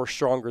 and now we're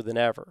stronger than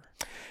ever.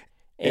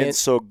 And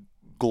so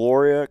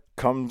Gloria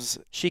comes.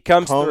 She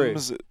comes through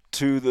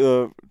to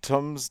the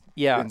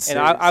yeah. And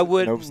I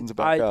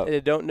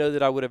don't know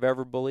that I would have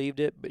ever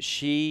believed it, but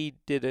she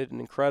did an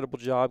incredible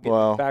job getting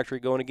the factory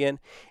going again.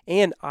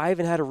 And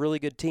Ivan had a really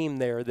good team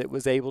there that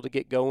was able to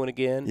get going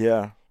again.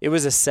 Yeah. It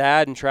was a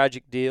sad and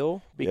tragic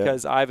deal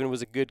because Ivan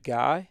was a good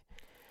guy,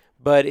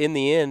 but in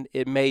the end,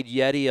 it made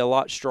YETI a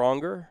lot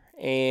stronger.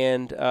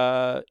 And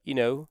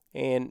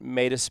and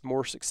made us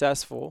more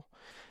successful,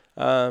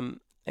 was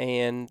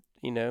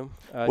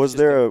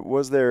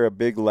there a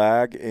big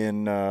lag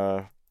in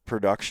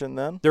production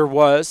then? There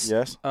was.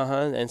 Yes.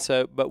 And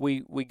so, but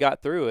we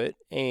got through it,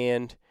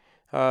 and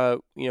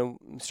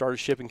started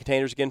shipping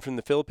containers again from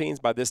the Philippines.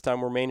 By this time,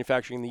 we're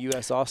manufacturing in the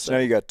U.S. also. So now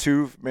you got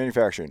two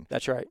manufacturing.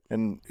 That's right.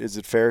 And is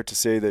it fair to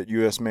say that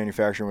U.S.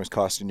 manufacturing was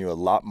costing you a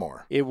lot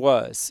more? It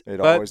was.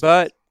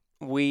 But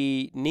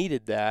we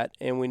needed that,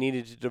 and we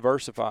needed to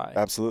diversify.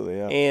 Absolutely,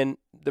 yeah. And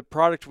the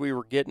product we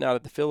were getting out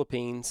of the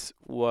Philippines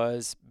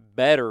was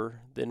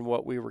better than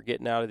what we were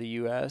getting out of the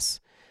U.S.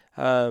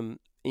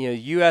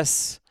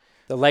 U.S.,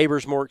 the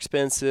labor's more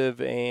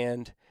expensive,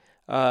 and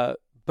but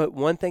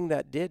one thing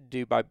that did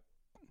do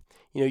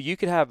you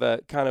could have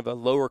a kind of a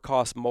lower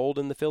cost mold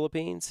in the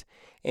Philippines,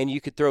 and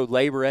you could throw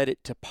labor at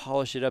it to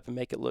polish it up and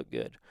make it look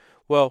good.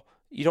 Well,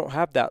 you don't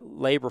have that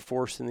labor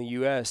force in the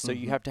U.S., so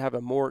you have to have a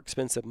more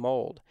expensive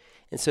mold.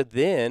 And so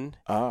then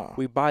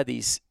we buy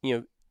these,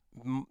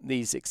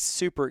 these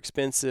super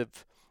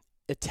expensive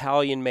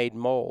Italian-made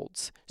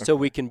molds so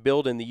we can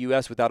build in the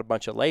U.S. without a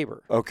bunch of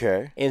labor.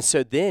 Okay. And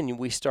so then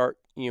we start,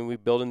 we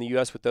build in the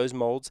U.S. with those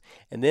molds,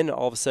 and then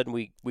all of a sudden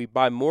we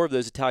buy more of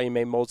those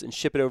Italian-made molds and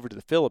ship it over to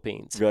the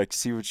Philippines. You're like,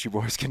 see what you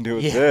boys can do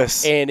with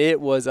this. And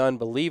it was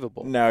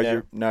unbelievable. Now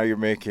you're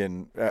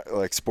making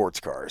like sports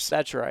cars.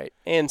 That's right.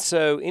 And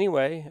so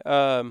anyway,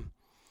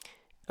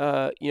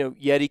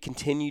 YETI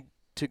continued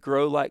to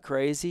grow like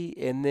crazy,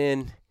 and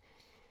then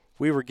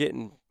we were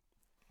getting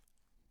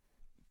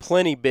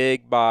plenty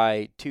big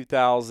by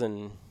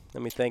 2000.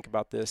 Let me think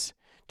about this.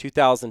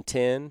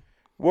 2010.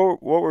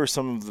 What were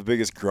some of the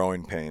biggest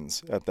growing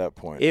pains at that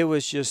point? It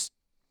was just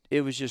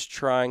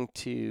trying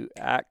to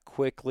act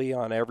quickly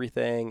on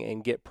everything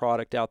and get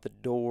product out the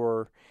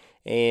door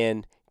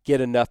and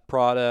get enough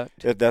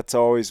product. That's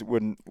always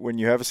when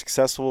you have a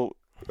successful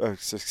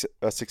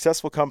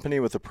company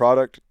with a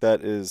product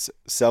that is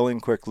selling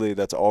quickly.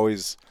 That's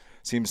always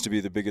seems to be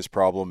the biggest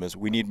problem. Is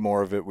we need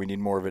more of it. We need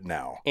more of it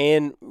now.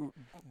 And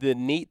the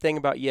neat thing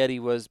about YETI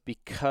was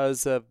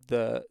because of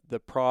the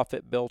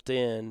profit built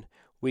in,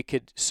 we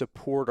could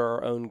support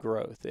our own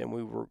growth, and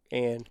we were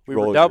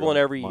doubling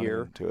every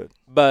year.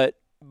 But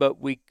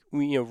we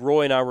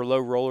Roy and I were low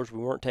rollers. We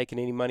weren't taking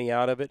any money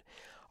out of it.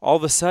 All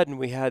of a sudden,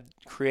 we had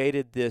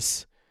created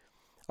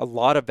a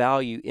lot of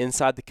value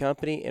inside the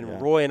company,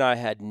 and Roy and I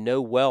had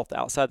no wealth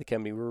outside the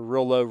company. We were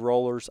real low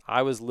rollers.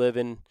 I was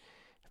living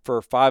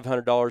for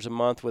 $500 a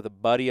month with a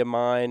buddy of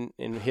mine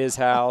in his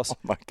house. Oh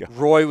my God.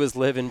 Roy was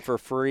living for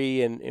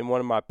free in one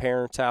of my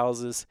parents'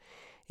 houses.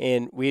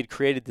 And we had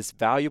created this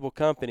valuable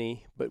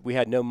company, but we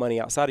had no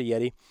money outside of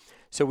YETI.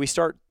 So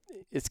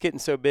it's getting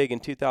so big in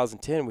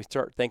 2010, we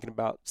start thinking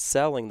about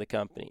selling the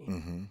company.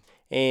 Mm-hmm.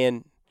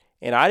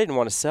 And I didn't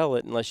want to sell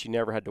it unless you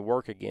never had to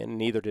work again, and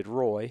neither did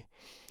Roy.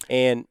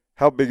 And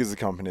how big is the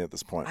company at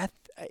this point?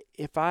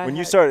 When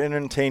you start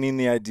entertaining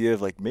the idea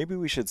of like, maybe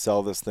we should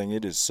sell this thing,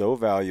 it is so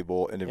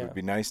valuable, and it would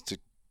be nice to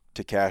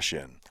cash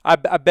in. I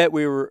bet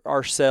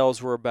our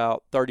sales were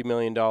about $30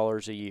 million a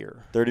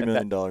year. $30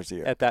 million a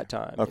year. At that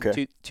time.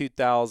 Okay.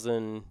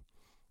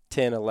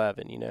 2010,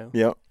 11,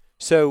 Yep.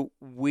 So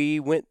we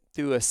went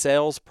through a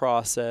sales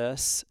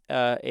process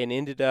and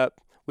ended up,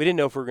 we didn't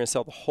know if we were going to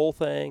sell the whole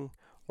thing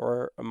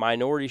or a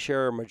minority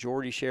share or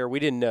majority share. We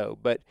didn't know,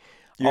 but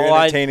you're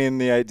entertaining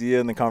the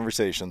idea and the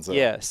conversations.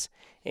 Yes.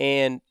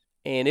 And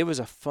it was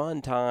a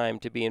fun time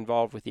to be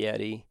involved with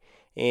YETI.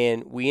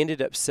 And we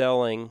ended up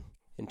selling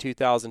in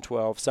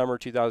 2012, summer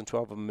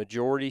 2012, a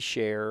majority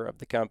share of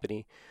the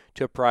company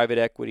to a private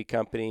equity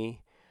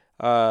company.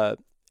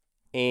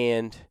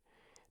 And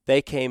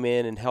they came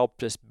in and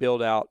helped us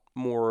build out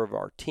more of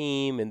our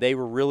team, and they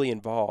were really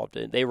involved.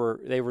 And they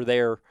were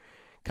there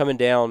coming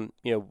down,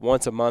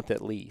 once a month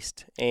at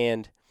least.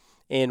 And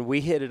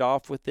we hit it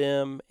off with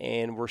them,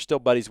 and we're still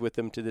buddies with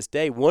them to this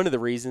day. One of the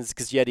reasons is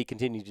because YETI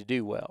continued to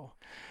do well.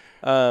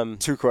 2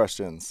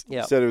 questions.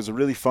 Yeah. You said it was a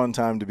really fun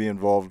time to be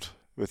involved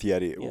with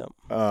YETI.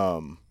 Yeah.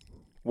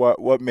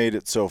 What made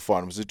it so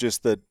fun? Was it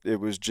just that it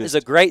was just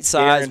a great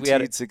size? We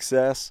had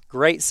success.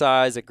 Great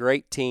size, a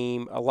great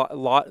team. A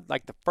lot.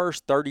 Like the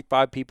first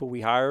 35 people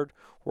we hired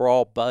were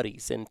all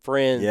buddies and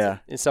friends,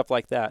 and stuff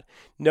like that.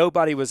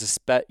 Nobody was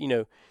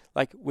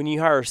like when you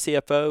hire a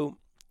CFO,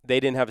 they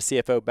didn't have a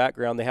CFO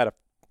background. They had a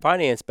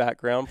finance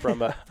background from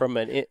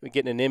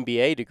getting an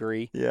MBA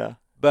degree. Yeah.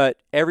 But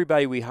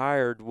everybody we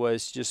hired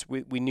was just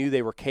we knew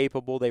they were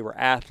capable. They were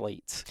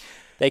athletes.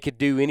 They could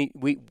do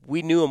we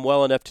knew them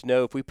well enough to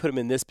know if we put them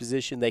in this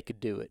position, they could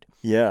do it.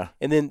 Yeah.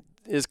 And then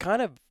it's kind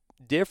of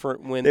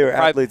different when they were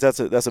athletes. That's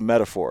a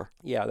metaphor.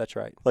 Yeah, that's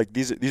right. Like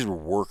these were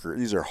workers.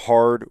 These are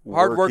hard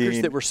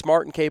workers that were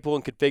smart and capable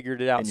and could figure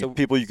it out. And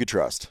people you could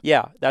trust.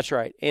 Yeah, that's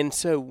right. And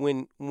so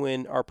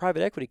when our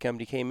private equity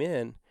company came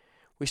in,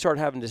 we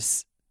started having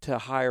to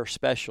hire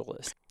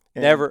specialists.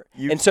 The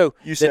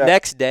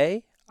next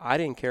day, I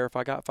didn't care if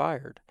I got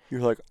fired.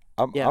 You're like,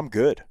 I'm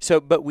good.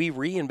 But we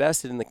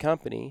reinvested in the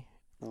company.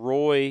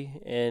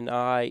 Roy and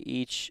I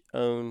each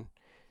own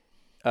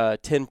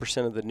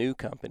 10% of the new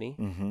company,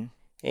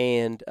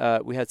 and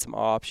we had some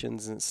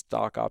options and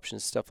stock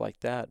options, stuff like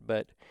that.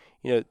 But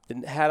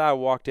had I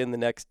walked in the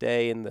next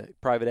day and the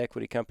private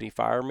equity company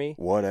fired me,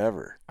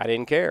 whatever, I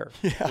didn't care.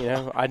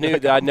 Yeah. I knew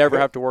that I'd never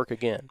have to work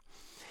again,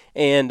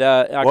 and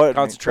I could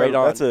concentrate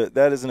on.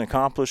 That is an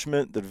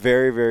accomplishment that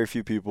very, very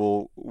few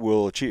people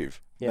will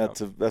achieve. Yeah.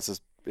 That's an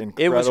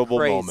incredible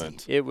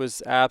moment. It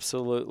was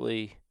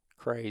absolutely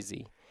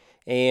crazy.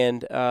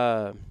 And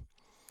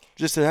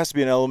just it has to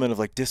be an element of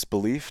like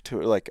disbelief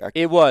to it, like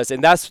it was,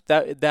 and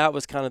that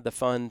was kind of the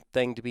fun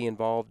thing to be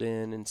involved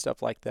in and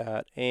stuff like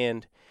that.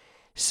 And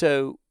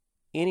so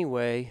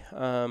anyway,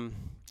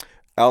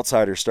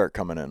 outsiders start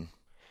coming in.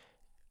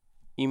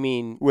 You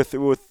mean with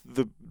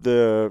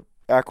the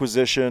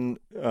acquisition?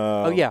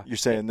 You're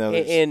saying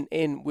that,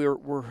 and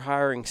we're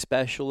hiring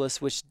specialists,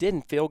 which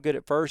didn't feel good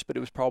at first, but it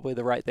was probably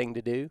the right thing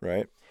to do.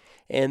 Right.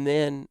 And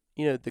then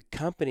the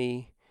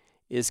company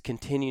is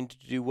continuing to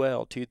do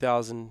well,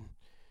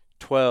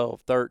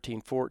 2012,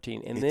 13,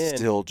 14. And it's then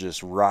still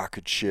just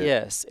rocket ship.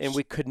 Yes, and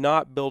we could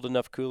not build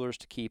enough coolers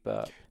to keep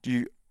up. Are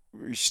you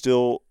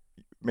still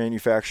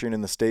manufacturing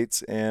in the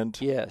States? And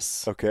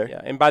yes. Okay.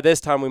 Yeah, and by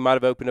this time we might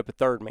have opened up a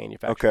third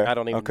manufacturer. Okay. I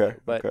don't even know.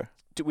 But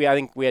I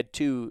think we had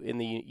 2 in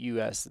the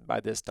U.S.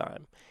 by this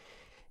time.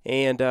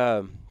 And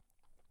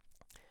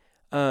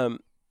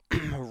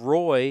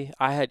Roy,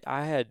 I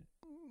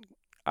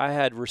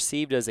had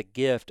received as a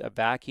gift a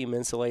vacuum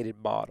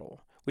insulated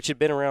bottle, which had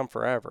been around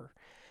forever.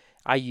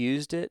 I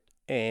used it,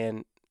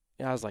 and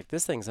I was like,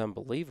 this thing's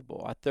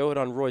unbelievable. I throw it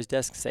on Roy's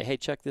desk and say, hey,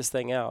 check this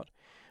thing out.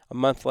 A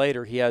month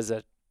later, he has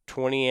a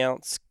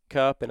 20-ounce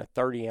cup and a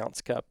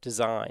 30-ounce cup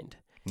designed.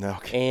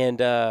 Okay.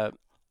 And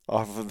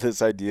off of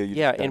this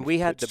idea. And we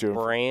had the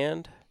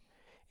brand,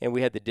 and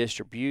we had the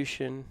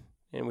distribution,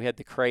 and we had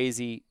the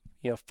crazy,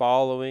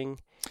 following.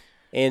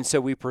 And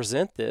so we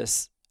present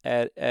this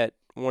at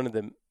one of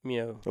the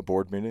a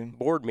board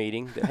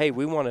meeting that, hey,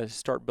 we want to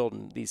start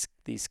building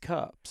these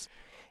cups.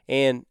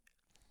 And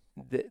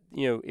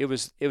it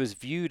was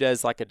viewed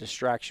as like a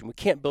distraction. We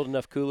can't build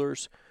enough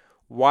coolers.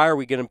 Why are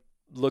we going to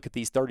look at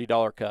these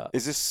 $30 cups?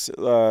 Is this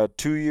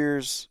 2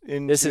 years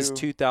into? This is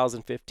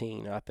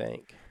 2015, I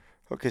think.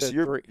 Okay, so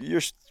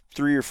you're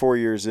 3 or 4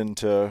 years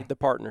into the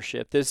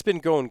partnership. It's been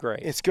going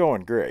great. It's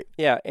going great.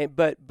 Yeah,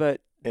 but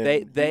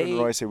they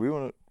Roy say we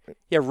want to.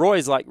 Yeah,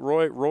 Roy's like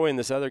Roy and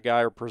this other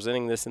guy are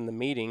presenting this in the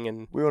meeting,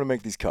 and we want to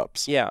make these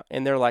cups. Yeah,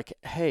 and they're like,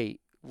 "Hey,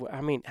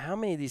 I mean, how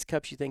many of these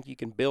cups you think you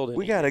can build?"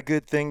 We got a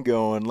good thing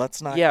going.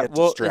 Let's not get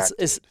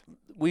distracted.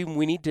 We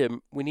need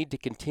to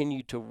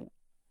continue to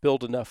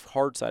build enough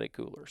hard-sided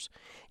coolers.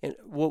 And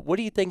what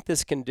do you think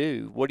this can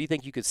do? What do you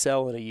think you could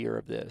sell in a year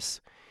of this?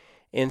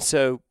 And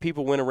so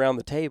people went around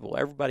the table.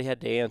 Everybody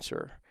had to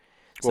answer.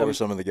 What were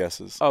some of the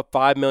guesses?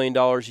 $5 million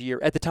a year.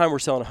 At the time, we're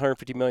selling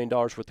 $150 million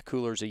worth of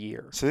coolers a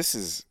year. So this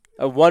is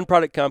a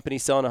one-product company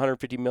selling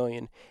 $150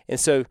 million. And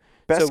so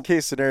best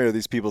case scenario,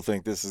 these people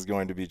think this is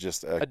going to be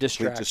just a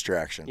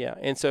distraction. Yeah.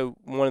 And so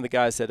one of the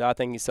guys said, I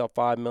think you sell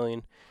 $5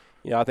 million.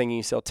 I think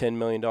you sell $10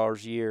 million a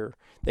year.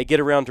 They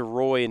get around to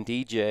Roy and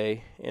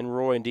DJ, and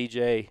Roy and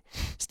DJ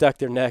stuck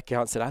their neck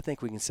out and said, I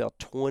think we can sell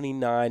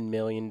 $29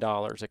 million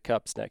of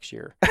cups next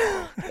year.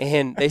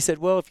 And they said,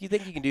 well, if you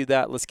think you can do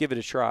that, let's give it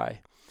a try.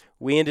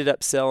 We ended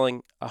up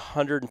selling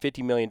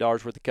 $150 million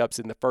worth of cups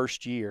in the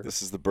first year.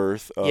 This is the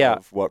birth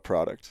of what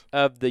product?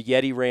 Of the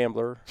YETI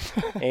Rambler.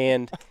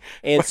 and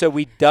so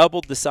we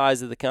doubled the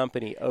size of the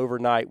company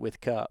overnight with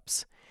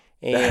cups.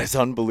 And that is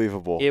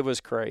unbelievable. It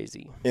was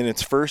crazy. In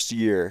its first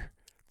year,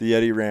 the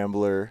YETI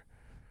Rambler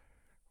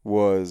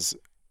was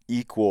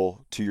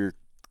equal to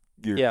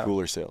your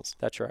cooler sales.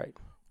 That's right.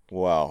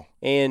 Wow.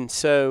 And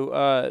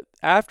so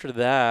after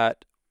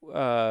that,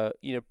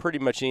 pretty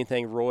much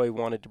anything Roy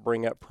wanted to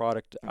bring up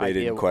product idea. They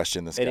didn't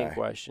question this guy. They didn't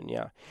question,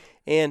 yeah.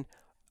 And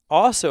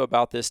also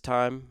about this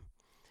time,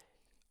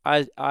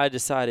 I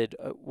decided,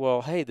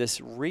 hey, this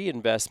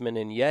reinvestment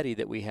in YETI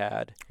that we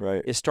had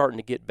is starting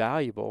to get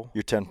valuable.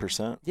 Your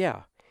 10%?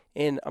 Yeah.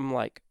 And I'm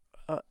like,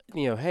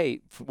 hey,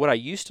 what I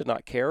used to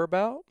not care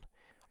about,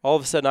 all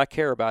of a sudden I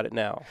care about it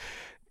now.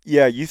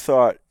 Yeah, you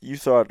thought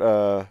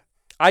the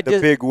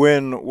big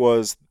win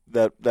was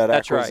that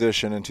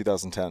acquisition in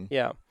 2010.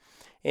 Yeah.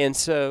 And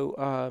so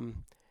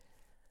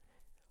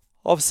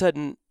all of a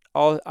sudden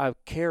I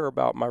care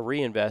about my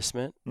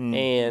reinvestment,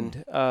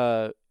 and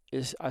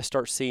I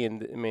start seeing,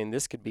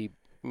 this could be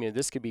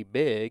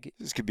big.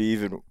 This could be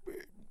even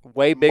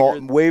way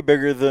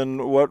bigger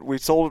than what we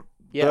sold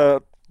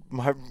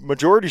my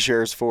majority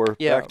shares for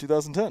back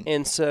 2010.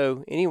 And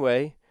so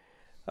anyway,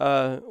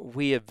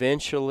 we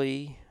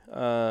eventually,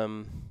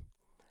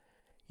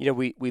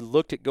 we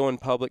looked at going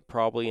public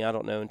probably,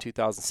 in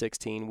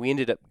 2016. We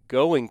ended up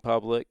going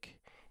public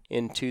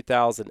in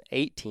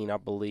 2018, I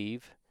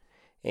believe.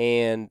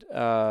 And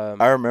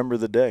I remember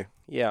the day.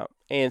 Yeah.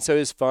 And so it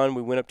was fun.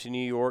 We went up to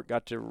New York,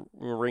 got to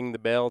ring the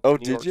bell at the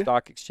New York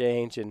Stock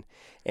Exchange, and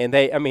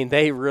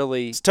they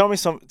really. Tell me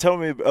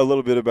a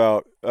little bit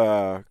about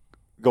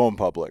going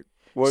public.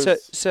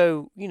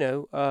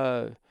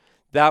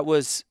 That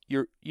was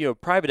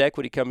private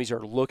equity companies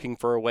are looking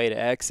for a way to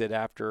exit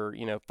after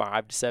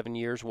 5 to 7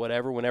 years,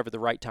 whenever the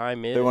right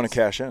time is. They want to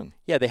cash in.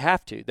 Yeah, they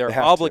have to. They're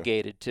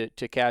obligated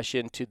to cash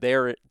in to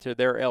their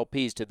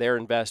LPs, to their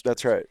investors.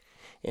 That's right.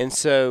 And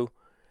so,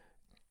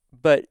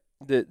 but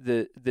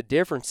the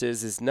difference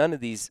is none of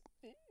these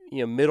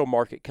middle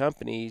market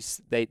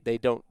companies they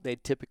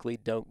typically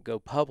don't go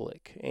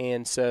public.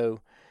 And so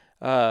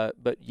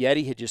but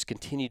YETI had just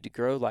continued to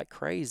grow like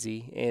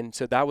crazy, and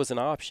so that was an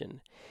option.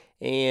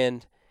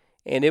 And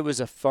it was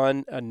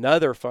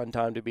another fun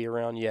time to be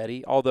around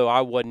YETI, although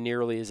I wasn't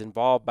nearly as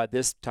involved by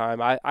this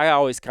time. I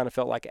always kind of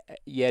felt like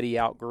YETI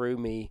outgrew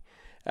me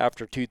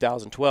after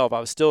 2012. I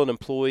was still an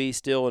employee,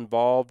 still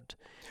involved.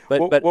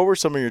 But what were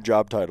some of your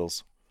job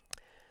titles?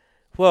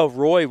 Well,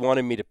 Roy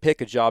wanted me to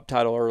pick a job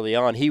title early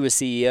on. He was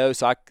CEO,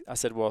 so I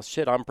said, well,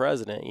 shit, I'm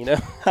president,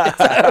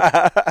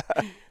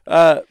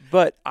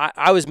 But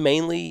I was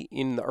mainly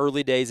in the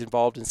early days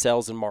involved in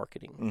sales and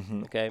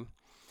marketing, okay?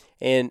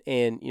 And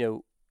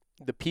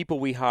the people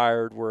we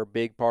hired were a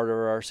big part of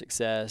our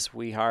success.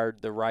 We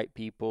hired the right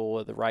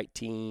people, the right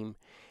team,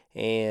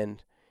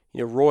 and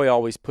Roy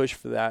always pushed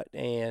for that.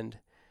 And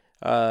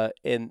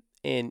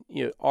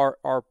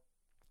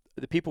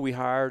the people we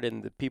hired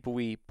and the people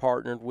we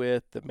partnered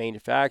with, the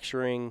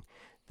manufacturing,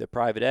 the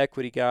private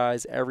equity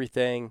guys,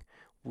 everything,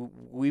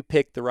 we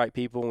picked the right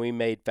people and we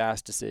made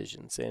fast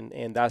decisions.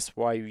 And that's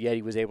why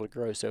YETI was able to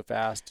grow so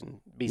fast and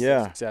be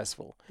so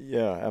successful.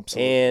 Yeah,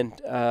 absolutely.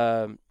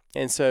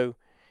 And so,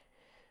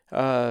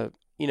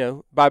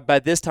 by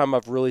this time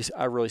I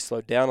really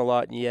slowed down a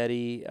lot in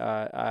YETI.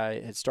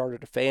 I had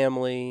started a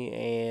family,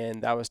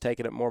 and that was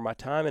taking up more of my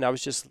time. And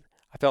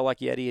I felt like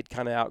YETI had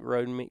kind of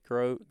outgrown me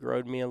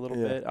a little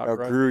bit.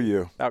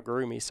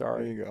 Outgrew me,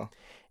 sorry. There you go.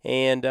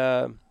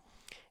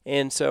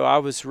 And so I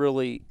was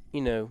really,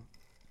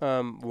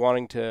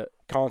 wanting to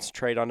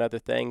concentrate on other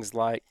things,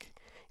 like,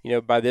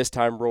 by this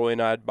time Roy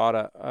and I had bought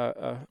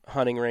a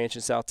hunting ranch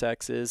in South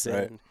Texas,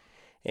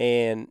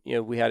 and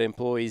we had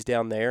employees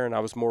down there, and I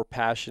was more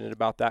passionate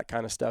about that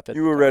kind of stuff.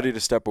 You were ready to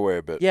step away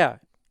a bit. Yeah,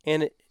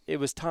 and it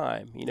was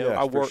time.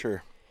 I worked.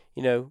 For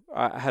sure.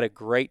 I had a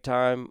great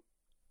time.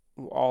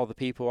 All the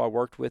people I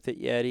worked with at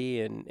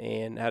YETI,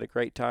 and had a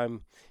great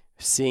time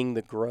seeing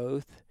the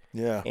growth.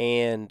 Yeah.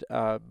 And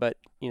but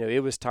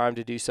it was time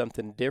to do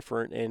something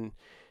different, and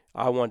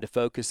I wanted to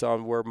focus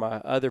on where my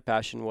other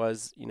passion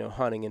was,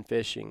 hunting and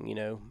fishing,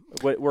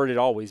 where it had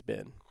always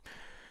been.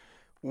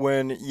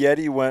 When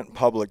YETI went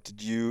public,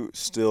 did you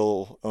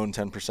still own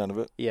 10% of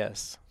it?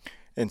 Yes.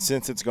 And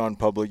since it's gone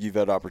public, you've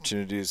had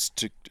opportunities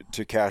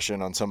to cash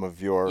in on some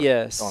of your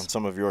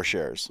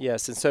shares.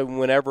 Yes, and so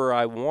whenever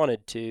I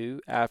wanted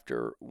to,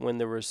 when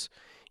there was,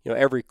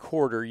 every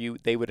quarter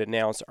they would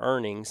announce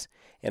earnings,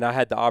 and I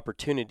had the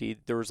opportunity.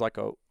 There was like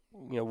a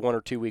 1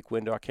 or 2 week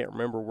window, I can't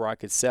remember, where I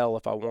could sell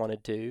if I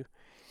wanted to.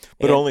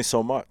 But only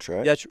so much,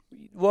 right?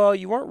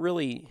 You weren't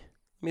really.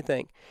 Let me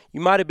think.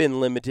 You might have been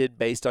limited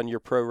based on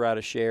your pro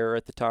rata share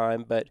at the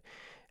time, but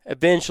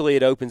eventually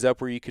it opens up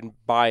where you can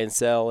buy and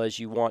sell as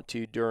you want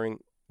to during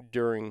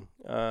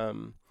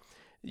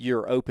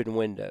your open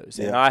windows.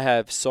 Yeah. And I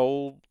have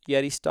sold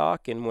YETI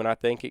stock, and when I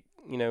think it,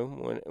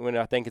 when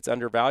I think it's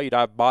undervalued,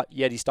 I've bought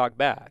YETI stock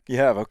back. You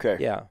have, okay.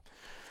 Yeah.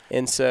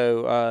 And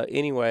so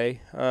anyway,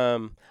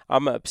 I'm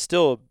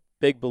still a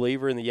big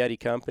believer in the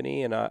YETI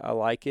company, and I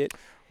like it.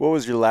 What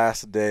was your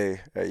last day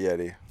at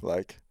YETI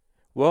like?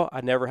 Well,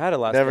 I never had a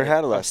last day. Never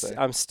had a last day.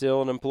 I'm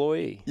still an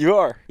employee. You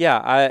are?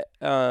 Yeah,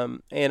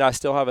 and I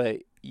still have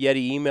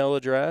Yeti email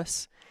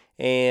address,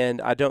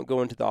 and I don't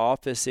go into the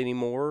office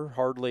anymore,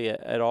 hardly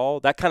at all.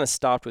 That kind of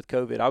stopped with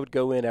COVID. I would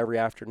go in every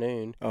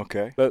afternoon.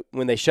 Okay. But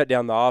when they shut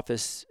down the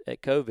office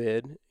at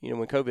COVID,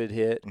 when COVID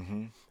hit,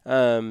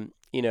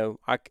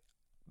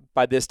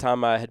 by this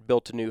time I had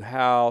built a new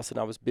house and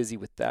I was busy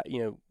with that,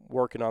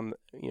 working on,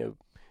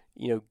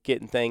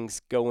 getting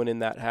things going in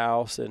that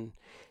house and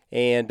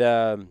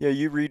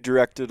you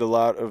redirected a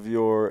lot of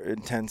your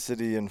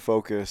intensity and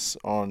focus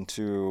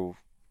onto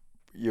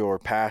your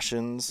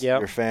passions,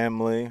 your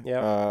family,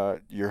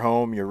 your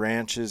home, your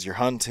ranches, your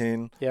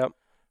hunting,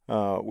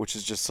 which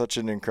is just such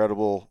an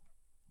incredible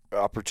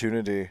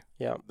opportunity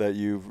that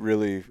you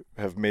really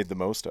have made the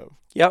most of.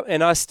 Yeah,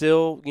 and I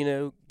still,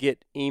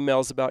 get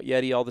emails about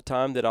Yeti all the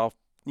time that I'll,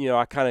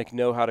 I kind of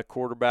know how to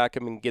quarterback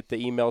them and get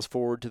the emails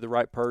forward to the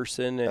right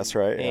person. And, that's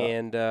right.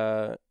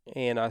 Yeah.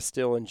 And I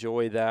still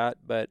enjoy that,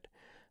 but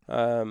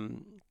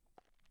and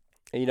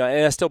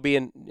I still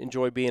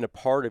enjoy being a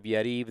part of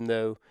Yeti, even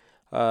though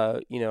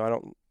I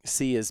don't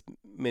see as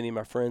many of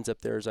my friends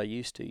up there as I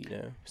used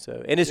to,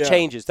 So, and it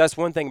changes. That's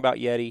one thing about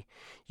Yeti.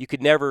 You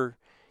could never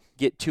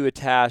get too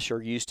attached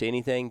or used to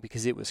anything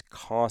because it was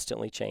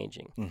constantly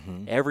changing.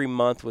 Mm-hmm. Every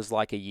month was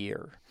like a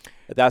year.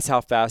 That's how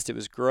fast it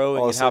was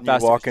growing. All of a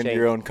sudden you walk into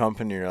your own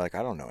company and you're like,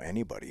 I don't know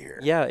anybody here.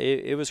 Yeah,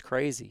 it was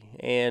crazy.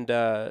 And,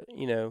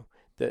 the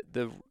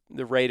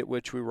rate at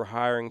which we were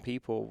hiring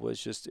people was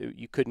just,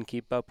 you couldn't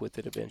keep up with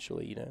it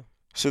eventually,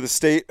 So the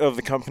state of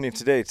the company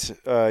today,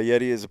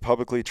 Yeti is a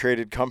publicly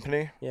traded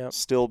company,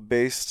 still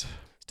based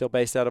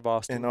out of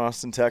Austin. In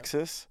Austin,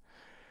 Texas.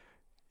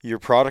 Your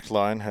product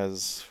line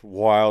has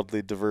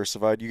wildly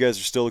diversified. You guys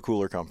are still a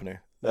cooler company.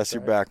 That's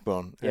your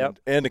backbone.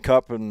 And a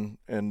cup and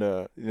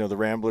the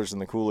Ramblers and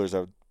the coolers,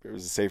 it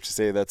was safe to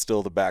say that's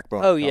still the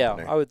backbone of the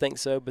company. I would think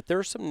so. But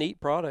there's some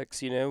neat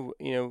products,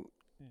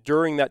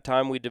 During that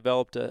time, we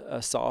developed a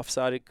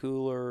soft-sided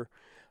cooler,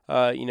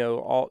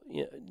 lots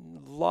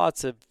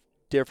of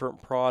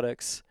different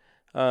products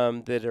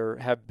that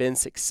have been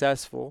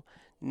successful,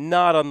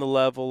 not on the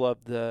level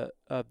of the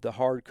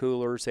hard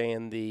coolers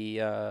and the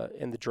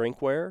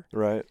drinkware,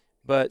 right?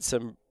 But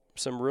some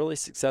really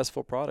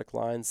successful product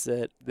lines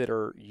that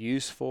are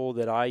useful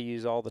that I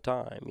use all the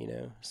time,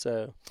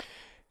 So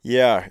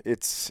yeah,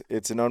 it's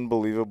an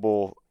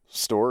unbelievable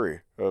story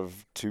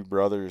of two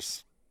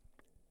brothers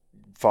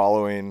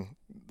following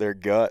their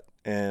gut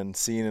and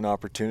seeing an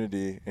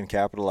opportunity and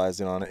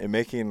capitalizing on it and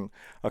making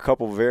a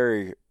couple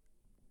very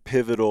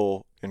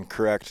pivotal and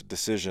correct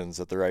decisions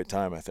at the right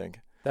time, I think.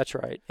 That's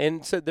right.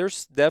 And so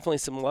there's definitely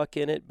some luck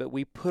in it, but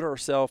we put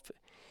ourselves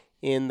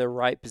in the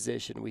right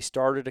position. We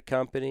started a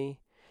company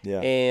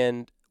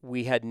and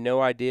we had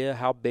no idea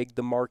how big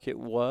the market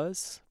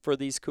was for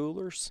these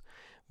coolers,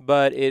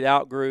 but it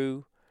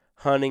outgrew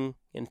hunting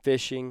and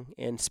fishing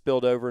and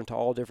spilled over into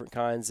all different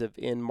kinds of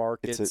end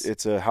markets.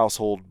 It's a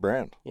household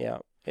brand. Yeah.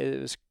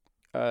 It was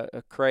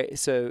a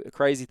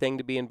crazy thing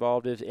to be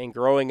involved in, and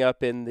growing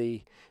up in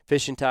the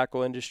fishing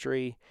tackle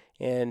industry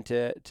and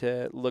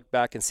to look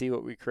back and see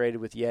what we created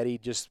with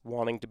Yeti, just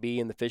wanting to be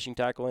in the fishing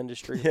tackle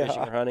industry,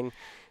 fishing or hunting,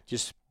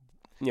 just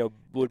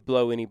would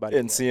blow anybody.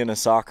 And seeing a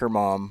soccer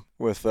mom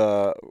with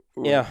a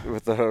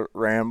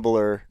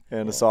Rambler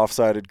and a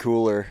soft-sided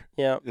cooler,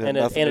 and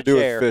nothing a to do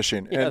chair. with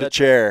fishing, and a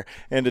chair,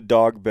 and a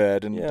dog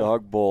bed, and a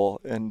dog bowl,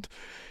 and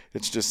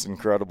it's just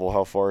incredible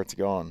how far it's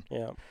gone.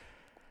 Yeah.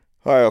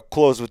 All right, I'll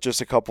close with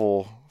just a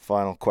couple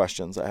final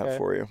questions I have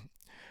for you.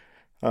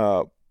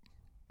 I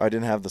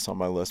didn't have this on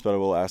my list, but I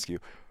will ask you.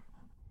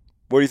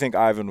 What do you think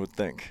Ivan would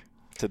think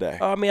today?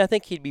 I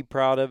think he'd be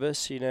proud of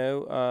us,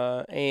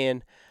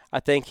 and I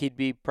think he'd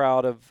be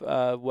proud of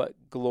what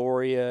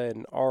Gloria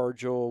and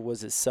Argel was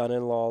his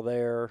son-in-law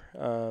there,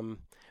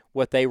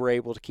 what they were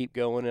able to keep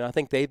going. And I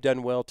think they've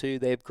done well, too.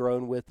 They've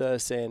grown with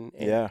us. And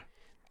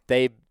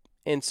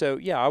so,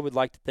 I would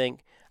like to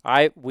think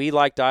we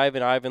liked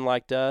Ivan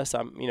liked us.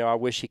 I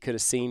wish he could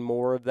have seen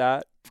more of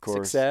that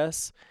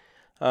success.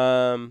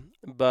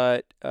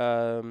 But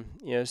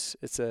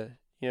it's a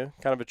kind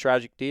of a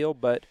tragic deal.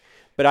 But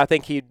I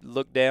think he'd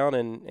look down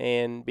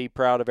and be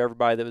proud of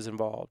everybody that was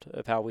involved,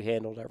 of how we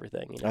handled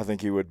everything. I think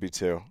he would be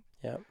too.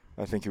 Yeah,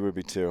 I think he would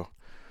be too.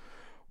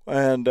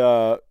 And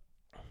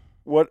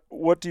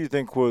what do you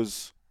think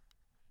was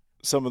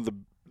some of the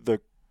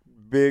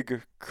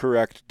big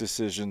correct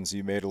decisions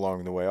you made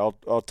along the way?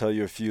 I'll tell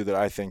you a few that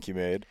I think you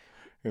made.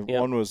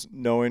 One was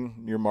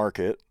knowing your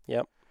market.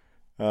 Yep.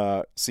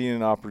 Seeing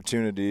an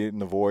opportunity in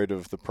the void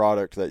of the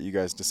product that you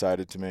guys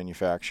decided to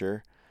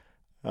manufacture.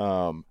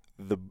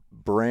 The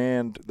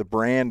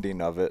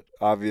branding of it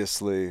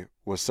obviously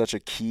was such a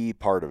key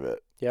part of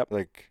it. Yep.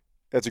 Like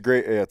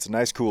it's a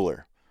nice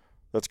cooler.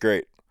 That's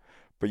great.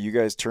 But you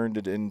guys turned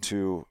it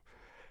into,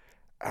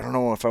 I don't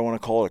know if I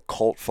want to call it a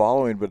cult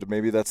following, but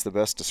maybe that's the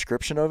best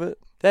description of it.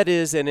 That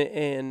is,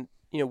 and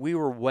we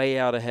were way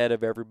out ahead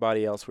of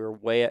everybody else. We were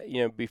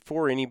way,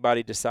 before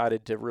anybody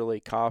decided to really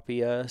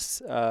copy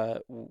us,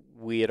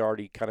 we had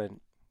already kind of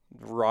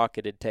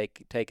rocketed,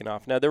 taken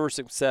off. Now, there were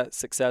some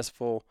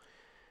successful,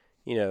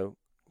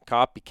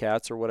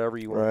 copycats or whatever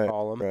you want to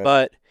call them. Right.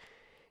 But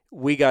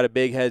we got a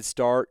big head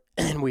start,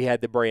 and we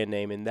had the brand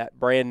name, and that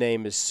brand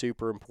name is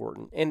super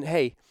important. And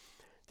hey,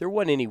 there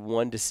wasn't any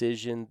one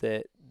decision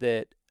that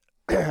that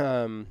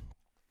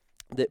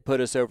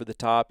put us over the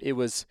top. It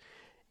was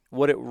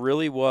what it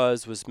really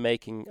was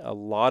making a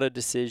lot of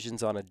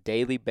decisions on a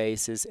daily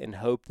basis and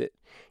hope that,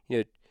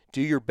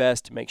 do your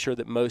best to make sure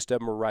that most of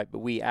them were right. But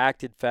we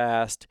acted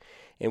fast,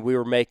 and we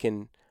were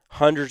making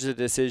hundreds of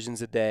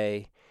decisions a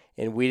day,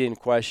 and we didn't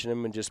question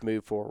them and just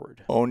move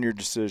forward. Own your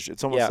decision.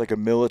 It's almost like a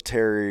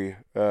military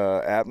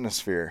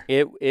atmosphere.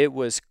 It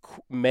was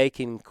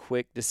making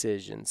quick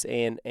decisions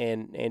and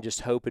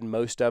just hoping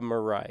most of them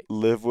are right.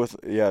 You're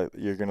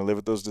going to live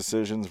with those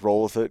decisions,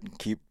 roll with it, and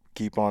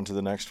keep on to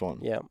the next one.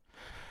 Yeah.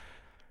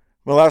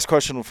 My last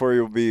question for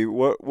you will be,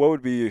 what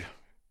would be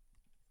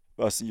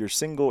your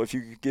single, if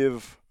you could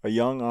give a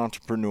young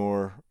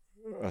entrepreneur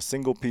a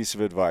single piece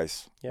of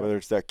advice, whether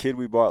it's that kid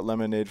we bought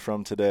lemonade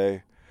from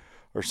today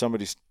or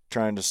somebody's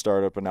trying to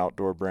start up an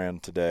outdoor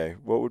brand today,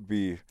 what would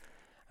be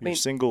your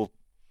single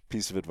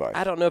piece of advice?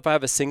 I don't know if I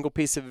have a single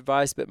piece of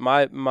advice, but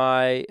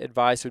my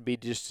advice would be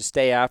just to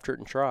stay after it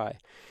and try.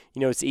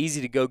 It's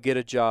easy to go get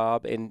a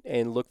job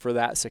and look for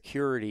that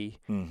security,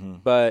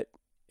 but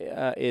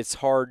it's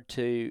hard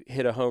to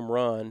hit a home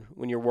run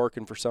when you're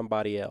working for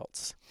somebody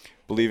else.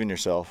 Believe in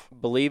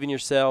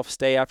yourself.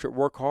 Stay after it,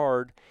 work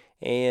hard.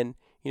 And,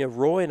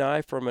 Roy and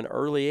I from an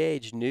early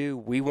age knew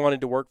we wanted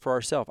to work for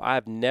ourselves.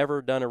 I've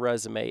never done a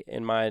resume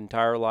in my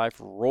entire life.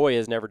 Roy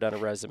has never done a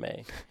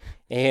resume.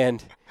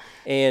 And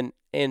we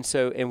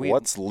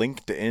What's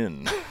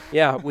LinkedIn?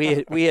 Yeah,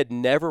 we had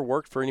never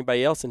worked for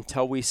anybody else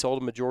until we sold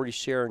a majority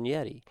share in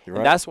YETI. Right.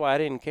 And that's why I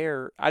didn't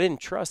care. I didn't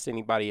trust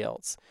anybody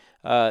else.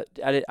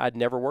 I'd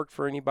never worked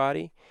for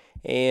anybody.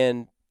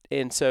 And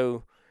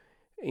so,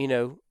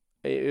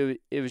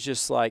 it was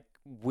just like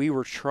we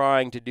were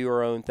trying to do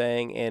our own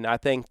thing. And I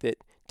think that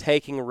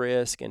taking a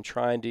risk and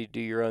trying to do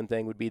your own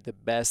thing would be the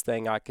best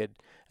thing I could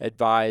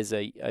advise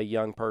a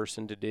young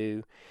person to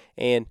do.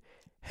 And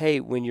hey,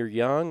 when you're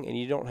young and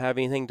you don't have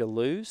anything to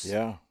lose,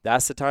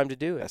 that's the time to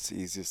do it. That's the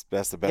easiest.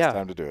 That's the best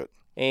time to do it.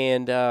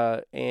 And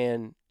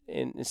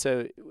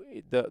so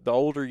the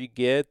older you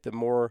get, the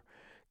more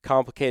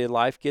complicated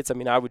life gets. I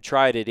mean, I would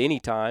try it at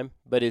any time,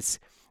 but it's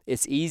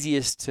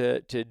easiest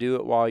to do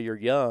it while you're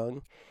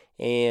young,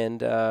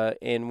 and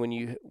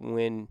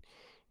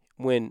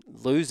when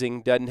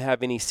losing doesn't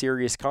have any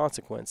serious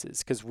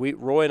consequences. Because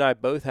Roy and I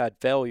both had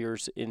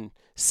failures in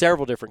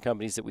several different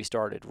companies that we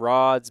started: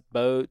 rods,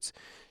 boats,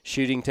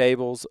 shooting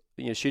tables,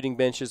 shooting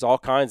benches, all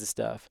kinds of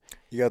stuff.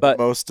 You got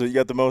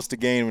the most to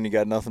gain when you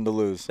got nothing to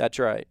lose. That's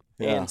right.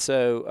 Yeah. And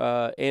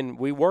so and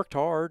we worked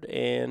hard,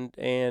 and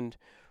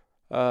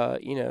I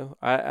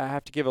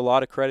have to give a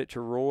lot of credit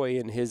to Roy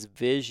and his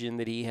vision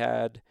that he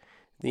had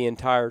the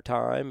entire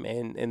time,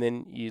 and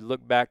then you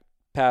look back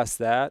past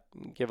that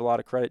and give a lot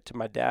of credit to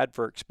my dad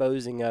for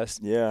exposing us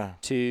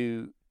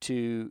to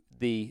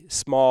the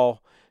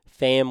small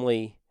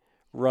family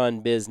run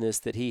business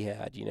that he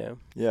had.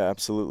 Yeah,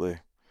 absolutely.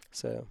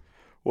 So,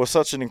 well,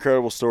 such an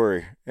incredible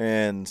story,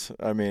 and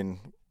I mean,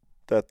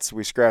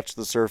 we scratched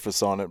the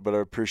surface on it, but I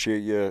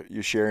appreciate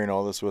you sharing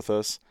all this with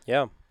us.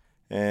 Yeah.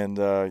 And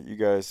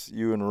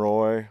you and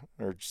Roy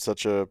are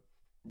such a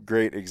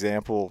great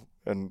example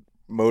and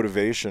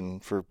motivation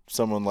for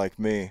someone like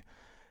me,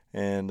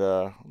 and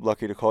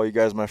lucky to call you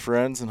guys my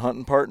friends and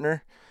hunting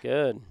partner.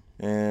 Good.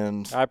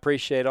 And I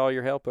appreciate all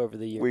your help over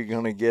the years. We're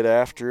going to get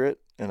after it,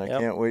 and I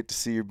can't wait to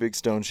see your big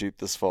stone sheep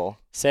this fall.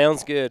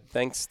 Sounds good.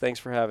 Thanks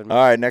for having me.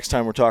 All right, next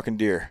time we're talking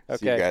deer. Okay.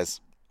 See you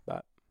guys.